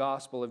heard the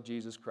gospel of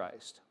Jesus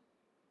Christ.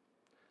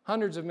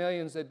 Hundreds of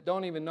millions that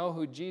don't even know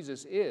who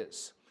Jesus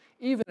is.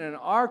 Even in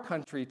our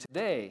country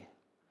today,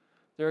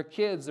 there are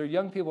kids, there are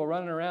young people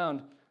running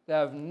around that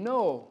have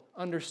no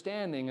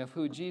understanding of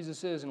who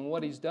Jesus is and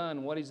what he's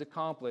done, what he's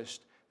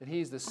accomplished, that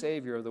he's the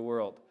Savior of the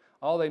world.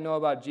 All they know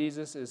about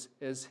Jesus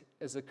is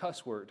a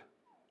cuss word.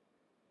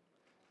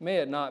 May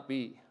it not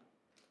be.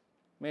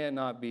 May it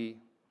not be.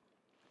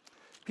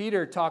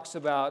 Peter talks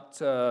about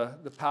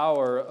the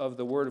power of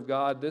the Word of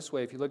God this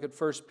way. If you look at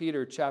 1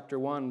 Peter chapter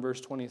 1, verse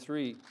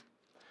 23.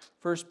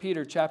 1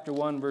 Peter chapter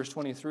 1, verse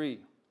 23.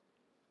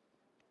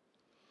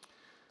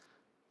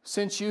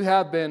 Since you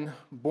have been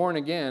born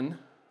again,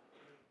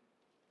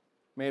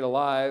 made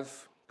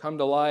alive, come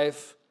to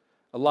life,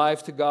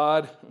 alive to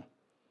God,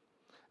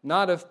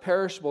 not of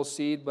perishable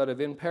seed, but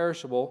of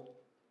imperishable,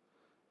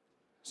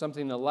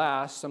 something that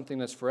lasts, something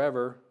that's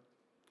forever,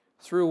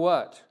 through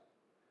what?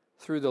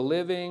 Through the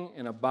living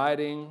and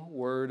abiding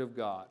Word of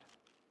God.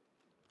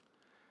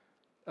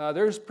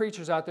 There's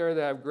preachers out there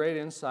that have great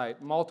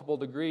insight, multiple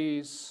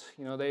degrees.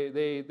 You know,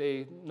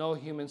 they know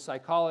human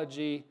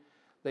psychology.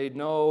 They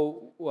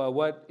know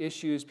what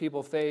issues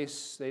people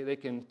face. They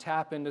can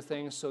tap into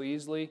things so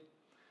easily.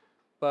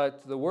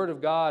 But the Word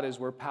of God is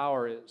where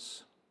power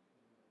is.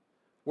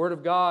 Word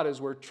of God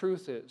is where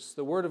truth is.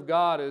 The Word of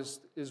God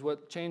is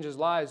what changes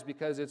lives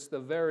because it's the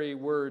very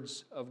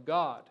words of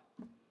God.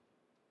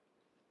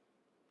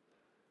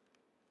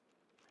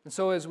 And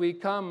so as we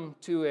come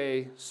to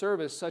a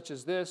service such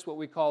as this, what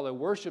we call a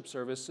worship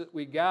service,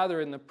 we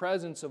gather in the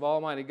presence of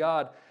Almighty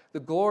God. The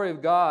glory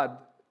of God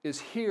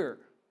is here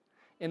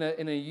in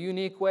a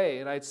unique way.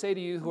 And I'd say to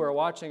you who are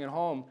watching at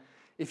home,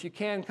 if you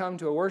can come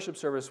to a worship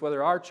service,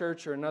 whether our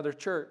church or another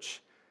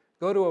church,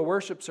 go to a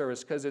worship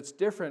service because it's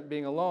different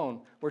being alone.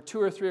 Where two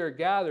or three are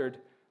gathered,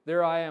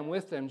 there I am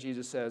with them,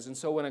 Jesus says. And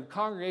so when a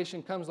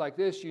congregation comes like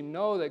this, you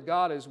know that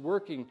God is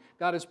working,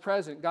 God is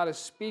present, God is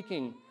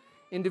speaking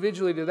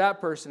individually to that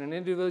person and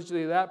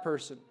individually to that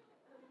person.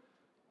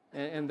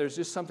 And there's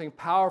just something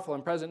powerful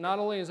and present. Not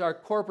only is our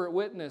corporate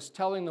witness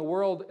telling the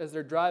world as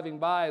they're driving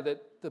by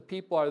that the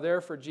people are there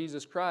for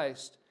Jesus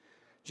Christ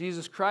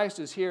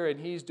is here and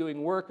He's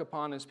doing work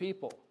upon His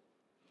people.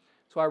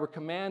 That's why we're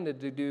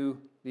commanded to do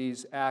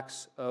these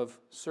acts of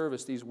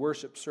service, these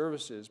worship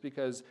services,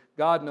 because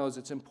God knows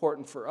it's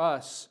important for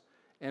us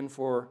and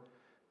for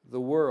the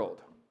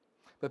world.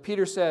 But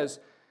Peter says,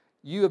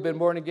 you have been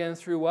born again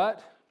through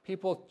what?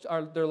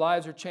 Their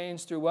lives are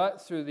changed through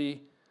what? Through the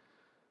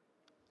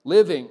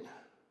living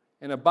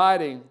and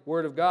abiding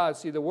Word of God.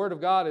 See, the Word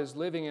of God is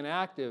living and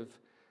active,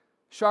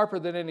 sharper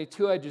than any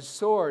two-edged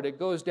sword. It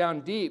goes down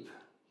deep,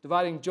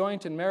 dividing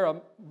joint and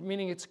marrow,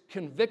 meaning it's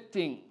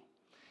convicting.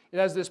 It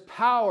has this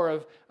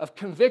power of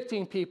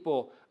convicting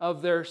people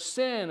of their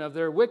sin, of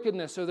their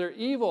wickedness, of their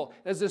evil.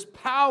 It has this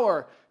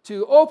power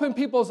to open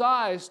people's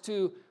eyes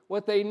to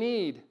what they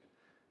need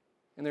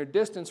and their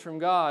distance from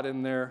God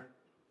and their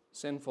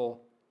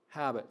sinful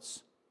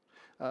habits.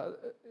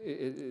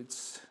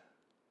 It's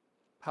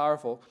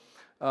powerful.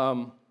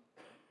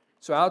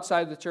 So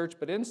outside the church,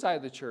 but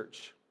inside the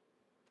church,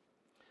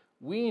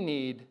 we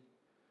need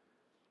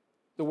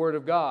the Word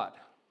of God.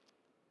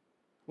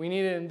 We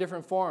need it in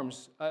different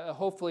forms.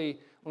 Hopefully,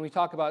 when we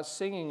talk about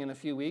singing in a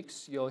few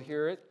weeks, you'll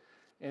hear it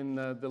in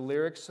the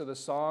lyrics of the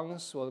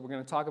songs. Well, we're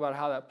going to talk about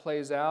how that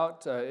plays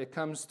out. It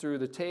comes through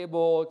the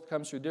table. It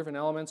comes through different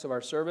elements of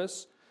our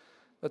service.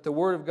 But the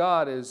Word of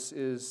God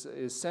is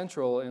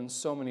central in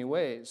so many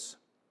ways.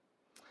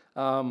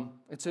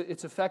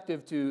 It's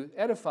effective to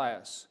edify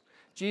us.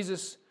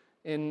 Jesus,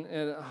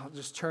 I'll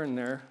just turn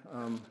there.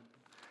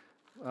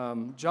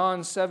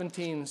 John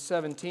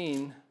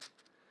 17:17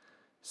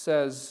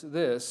 says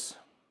this,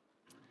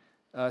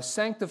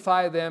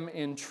 sanctify them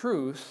in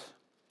truth.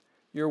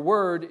 Your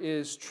word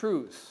is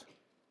truth.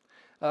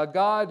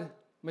 God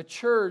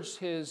matures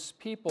His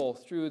people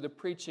through the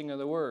preaching of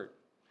the Word.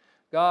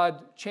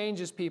 God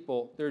changes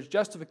people. There's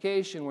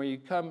justification where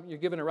you're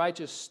given a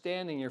righteous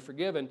standing, you're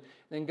forgiven.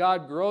 Then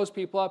God grows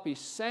people up. He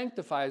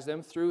sanctifies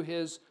them through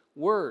His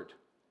Word.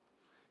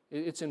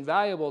 It's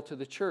invaluable to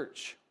the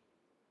church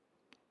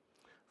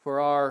for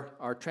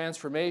our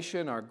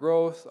transformation, our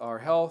growth, our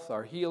health,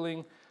 our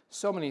healing.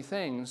 So many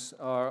things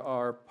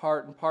are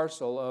part and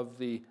parcel of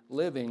the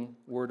living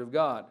Word of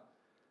God.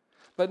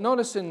 But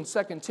notice in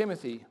 2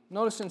 Timothy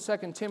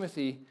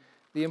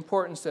the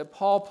importance that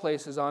Paul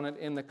places on it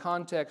in the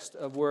context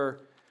of where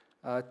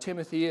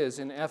Timothy is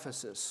in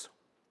Ephesus.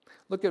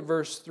 Look at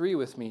verse 3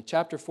 with me,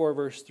 chapter 4,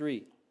 verse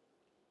 3.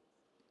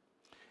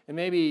 And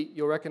maybe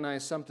you'll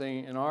recognize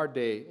something in our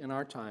day, in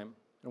our time,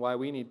 and why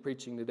we need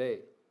preaching today.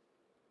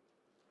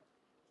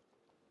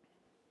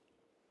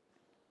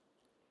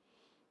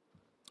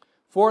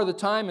 For the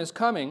time is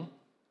coming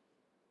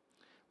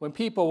when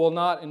people will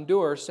not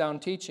endure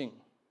sound teaching,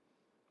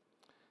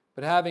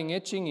 but having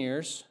itching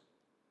ears,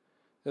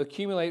 they'll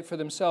accumulate for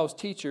themselves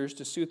teachers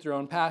to suit their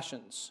own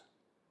passions.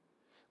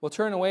 Will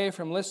turn away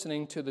from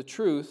listening to the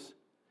truth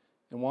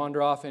and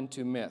wander off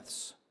into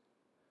myths.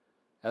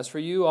 As for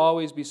you,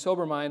 always be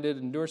sober-minded,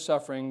 endure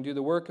suffering, do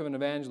the work of an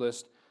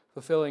evangelist,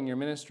 fulfilling your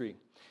ministry.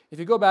 If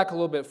you go back a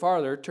little bit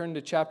farther, turn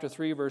to chapter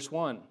 3, verse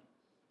 1.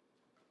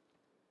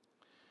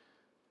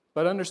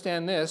 But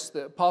understand this,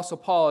 the Apostle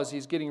Paul, as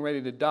he's getting ready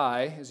to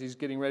die, as he's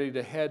getting ready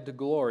to head to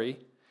glory,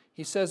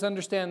 he says,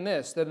 understand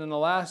this, that in the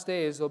last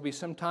days there'll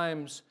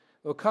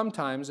come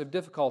times of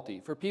difficulty.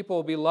 For people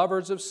will be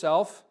lovers of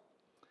self,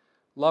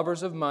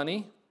 lovers of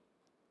money,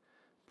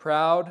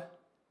 proud,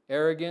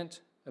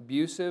 arrogant,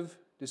 abusive,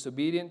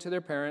 disobedient to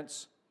their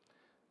parents,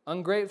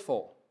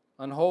 ungrateful,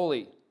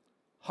 unholy,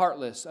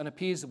 heartless,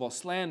 unappeasable,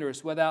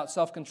 slanderous, without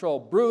self-control,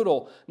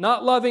 brutal,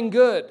 not loving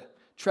good,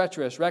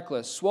 treacherous,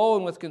 reckless,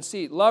 swollen with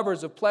conceit,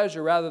 lovers of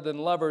pleasure rather than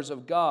lovers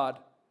of God,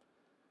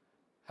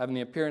 having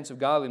the appearance of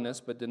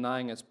godliness but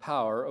denying its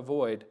power.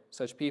 Avoid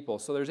such people.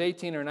 So there's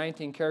 18 or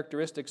 19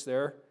 characteristics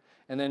there,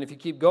 and then if you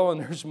keep going,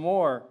 there's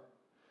more.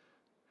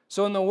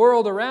 So in the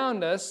world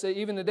around us,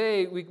 even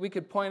today, we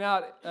could point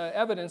out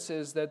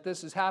evidences that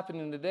this is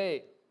happening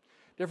today.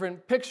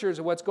 Different pictures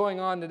of what's going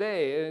on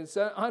today. It's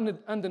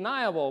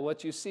undeniable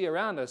what you see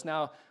around us.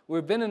 Now,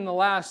 we've been in the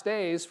last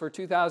days for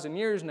 2,000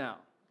 years now.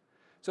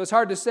 So it's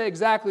hard to say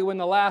exactly when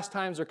the last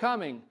times are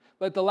coming.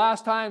 But the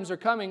last times are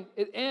coming.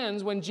 It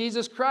ends when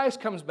Jesus Christ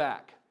comes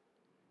back.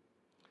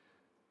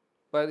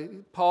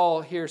 But Paul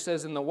here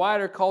says in the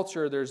wider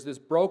culture, there's this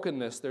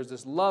brokenness, there's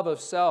this love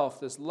of self,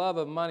 this love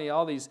of money,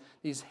 all these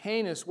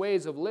heinous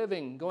ways of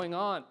living going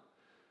on.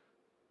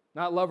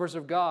 Not lovers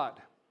of God.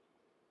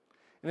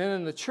 And then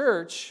in the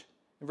church,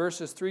 in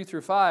verses 3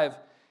 through 5,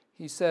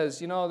 he says,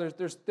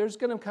 there's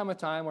going to come a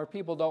time where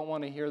people don't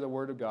want to hear the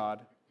Word of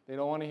God. They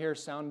don't want to hear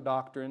sound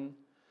doctrine.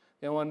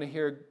 They don't want to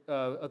hear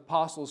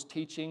apostles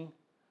teaching.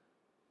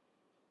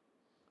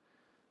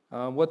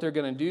 What they're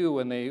going to do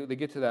when they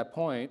get to that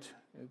point,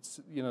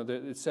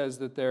 it says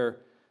that they're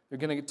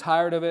going to get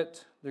tired of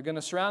it. They're going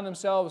to surround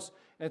themselves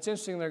And it's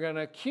interesting, they're going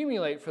to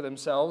accumulate for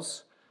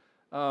themselves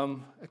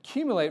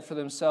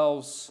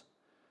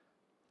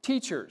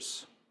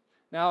teachers.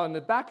 Now,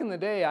 back in the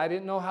day, I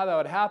didn't know how that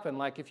would happen.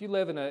 Like if you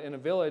live in a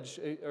village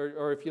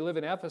or if you live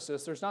in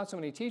Ephesus, there's not so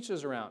many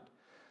teachers around.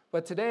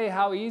 But today,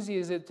 how easy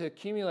is it to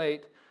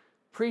accumulate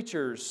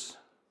preachers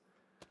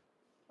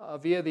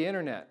via the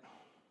internet?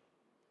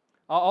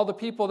 All the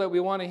people that we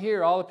want to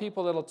hear, all the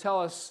people that will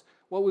tell us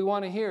what we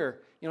want to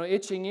hear.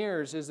 Itching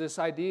ears is this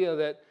idea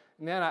that,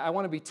 man, I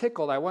want to be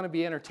tickled. I want to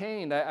be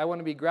entertained. I want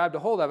to be grabbed a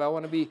hold of. I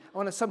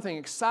want something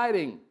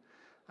exciting.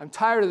 I'm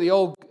tired of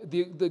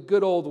the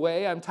good old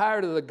way. I'm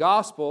tired of the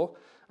gospel.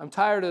 I'm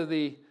tired of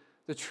the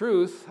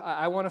truth.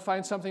 I want to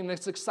find something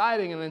that's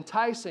exciting and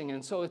enticing.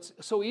 And so it's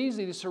so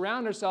easy to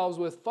surround ourselves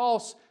with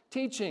false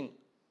teaching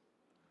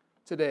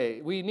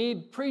today. We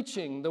need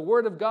preaching, the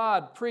Word of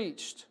God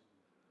preached.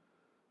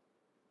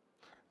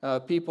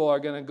 People are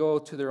going to go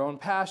to their own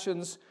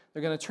passions.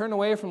 They're going to turn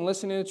away from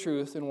listening to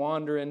truth and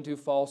wander into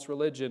false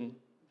religion,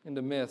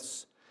 into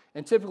myths.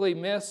 And typically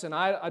myths and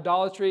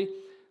idolatry,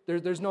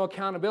 there's no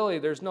accountability.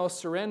 There's no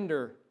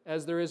surrender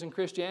as there is in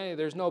Christianity.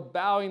 There's no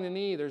bowing the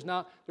knee. There's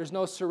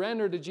no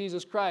surrender to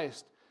Jesus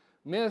Christ.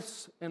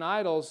 Myths and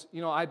idols,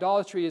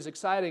 idolatry is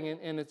exciting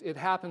and it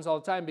happens all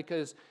the time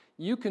because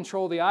you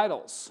control the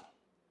idols.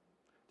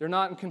 They're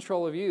not in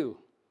control of you.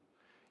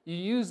 You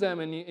use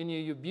them and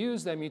you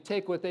abuse them. You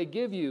take what they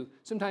give you.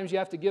 Sometimes you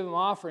have to give them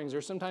offerings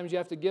or sometimes you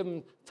have to give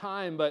them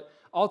time, but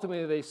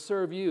ultimately they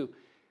serve you.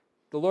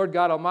 The Lord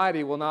God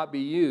Almighty will not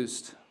be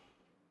used.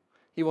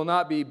 He will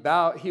not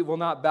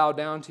bow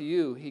down to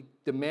you. He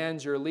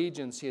demands your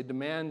allegiance. He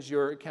demands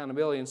your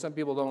accountability. And some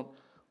people don't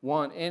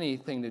want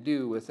anything to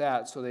do with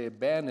that, so they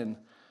abandon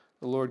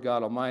the Lord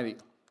God Almighty.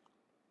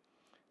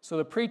 So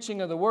the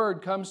preaching of the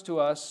Word comes to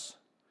us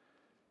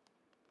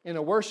in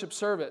a worship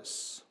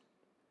service.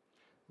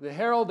 The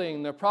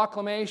heralding, the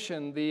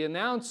proclamation, the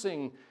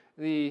announcing,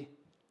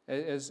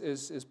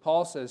 as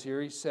Paul says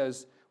here, he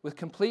says, with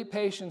complete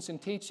patience in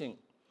teaching.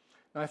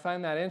 Now I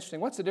find that interesting.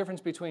 What's the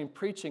difference between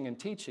preaching and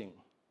teaching?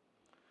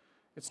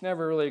 It's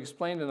never really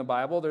explained in the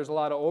Bible. There's a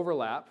lot of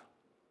overlap.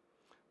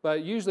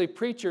 But usually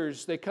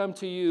preachers, they come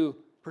to you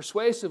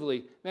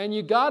persuasively. Man,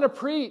 you got to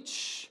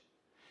preach.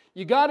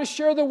 You got to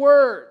share the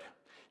Word.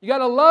 You got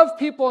to love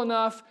people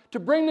enough to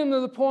bring them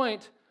to the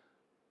point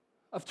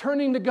of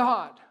turning to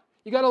God.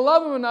 You got to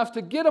love them enough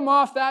to get them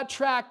off that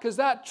track because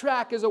that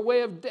track is a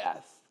way of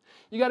death.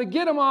 You got to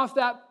get them off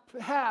that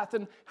path.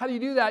 And how do you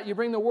do that? You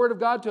bring the Word of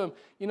God to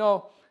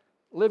them.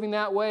 Living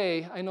that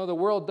way, I know the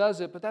world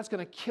does it, but that's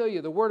going to kill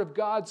you. The Word of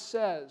God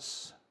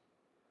says.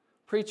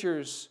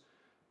 Preachers,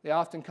 they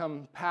often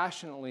come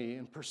passionately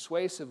and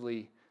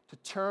persuasively to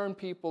turn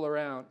people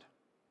around.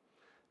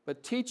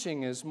 But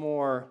teaching is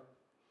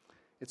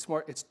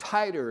it's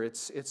tighter,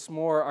 it's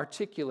more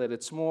articulate,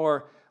 it's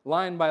more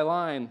line by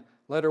line,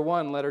 letter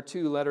 1, letter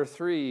 2, letter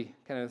 3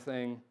 kind of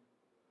thing.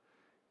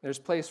 There's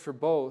place for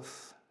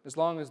both, as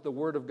long as the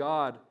Word of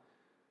God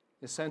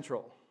is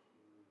central.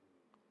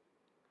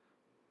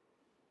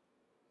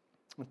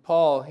 With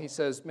Paul, he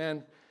says,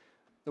 man,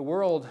 the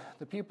world,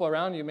 the people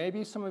around you,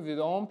 maybe some of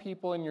your own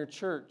people in your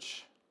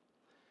church,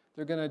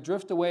 they're going to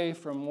drift away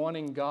from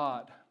wanting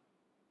God.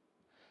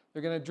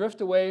 They're going to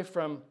drift away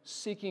from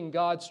seeking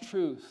God's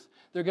truth.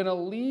 They're going to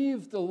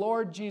leave the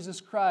Lord Jesus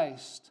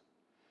Christ.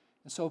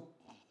 And so,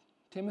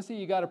 Timothy,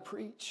 you got to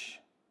preach.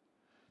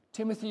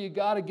 Timothy, you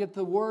got to get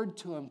the Word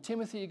to them.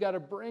 Timothy, you got to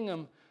bring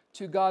them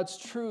to God's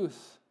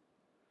truth.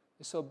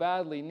 They so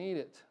badly need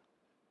it.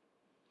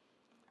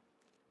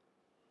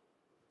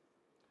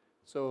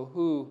 So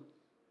who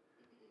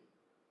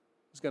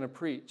is going to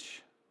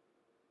preach?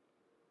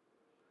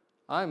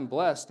 I'm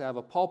blessed to have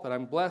a pulpit.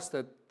 I'm blessed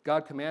that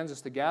God commands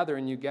us to gather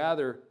and you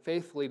gather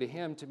faithfully to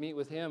Him, to meet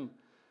with Him.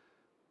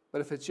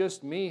 But if it's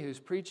just me who's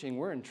preaching,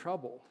 we're in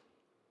trouble.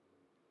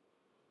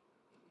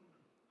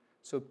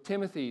 So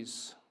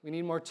Timothys, we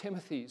need more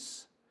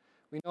Timothys.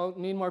 We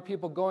need more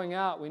people going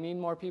out. We need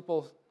more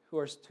people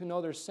who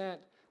know they're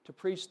sent to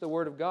preach the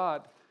Word of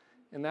God.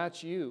 And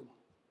that's you.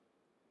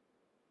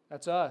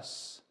 That's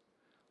us.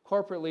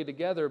 Corporately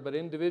together, but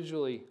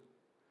individually,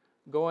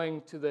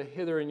 going to the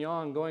hither and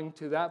yon, going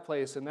to that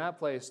place and that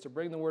place to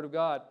bring the Word of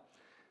God.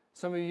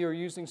 Some of you are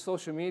using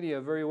social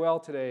media very well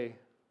today.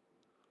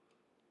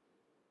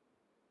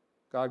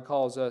 God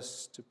calls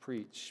us to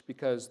preach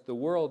because the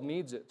world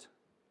needs it.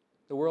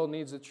 The world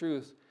needs the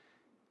truth.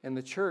 And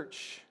the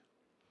church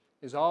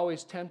is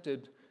always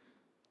tempted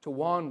to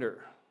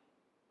wander.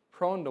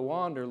 Prone to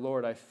wander,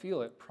 Lord, I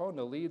feel it. Prone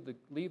to leave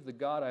the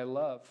God I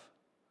love.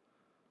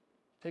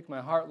 Take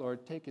my heart,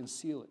 Lord, take and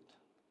seal it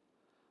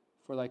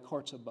for thy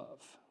courts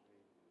above.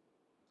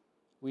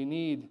 We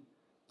need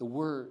the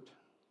Word.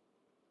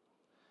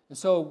 And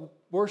so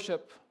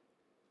worship,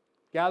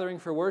 gathering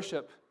for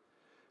worship,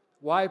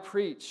 why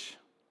preach?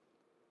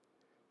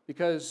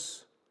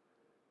 Because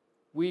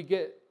we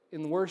get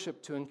in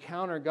worship to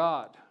encounter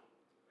God.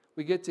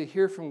 We get to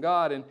hear from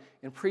God,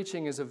 and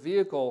preaching is a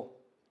vehicle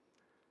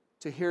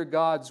to hear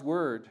God's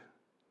Word.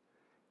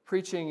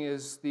 Preaching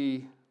is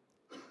the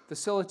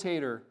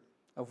facilitator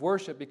of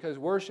worship, because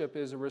worship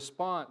is a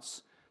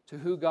response to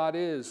who God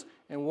is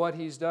and what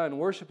He's done.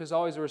 Worship is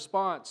always a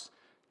response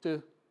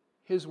to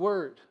His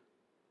Word.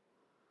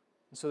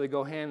 And so they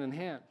go hand in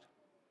hand.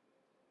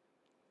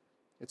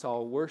 It's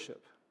all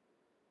worship.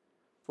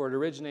 For it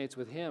originates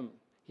with Him.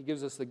 He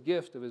gives us the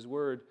gift of His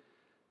Word,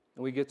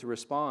 and we get to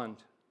respond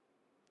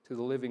to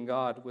the living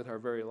God with our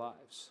very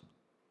lives.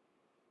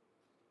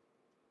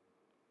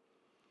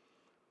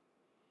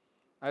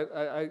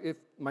 If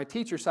my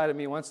teacher side of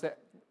me wants to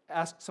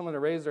ask someone to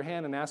raise their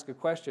hand and ask a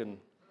question,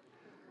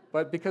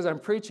 but because I'm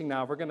preaching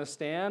now, we're going to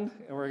stand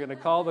and we're going to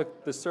call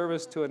the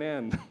service to an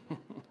end.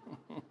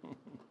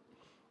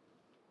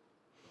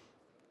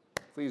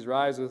 Please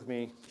rise with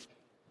me.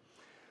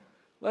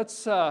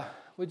 Let's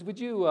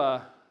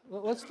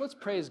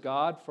praise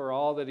God for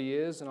all that He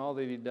is and all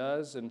that He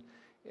does. And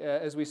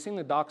as we sing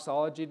the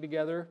doxology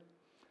together,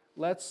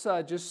 let's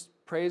just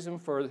praise Him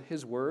for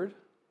His Word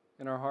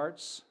in our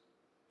hearts,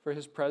 for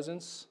His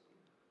presence,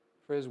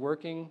 for His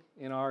working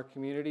in our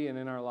community and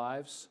in our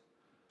lives.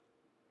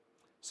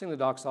 Sing the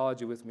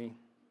doxology with me.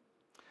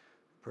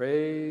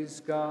 Praise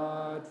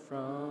God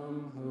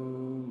from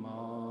whom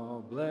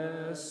all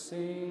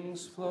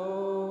blessings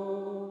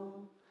flow.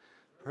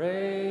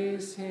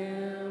 Praise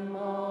Him,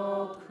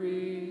 all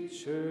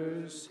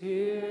creatures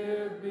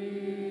here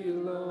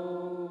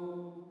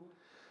below.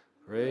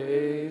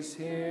 Praise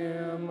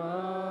Him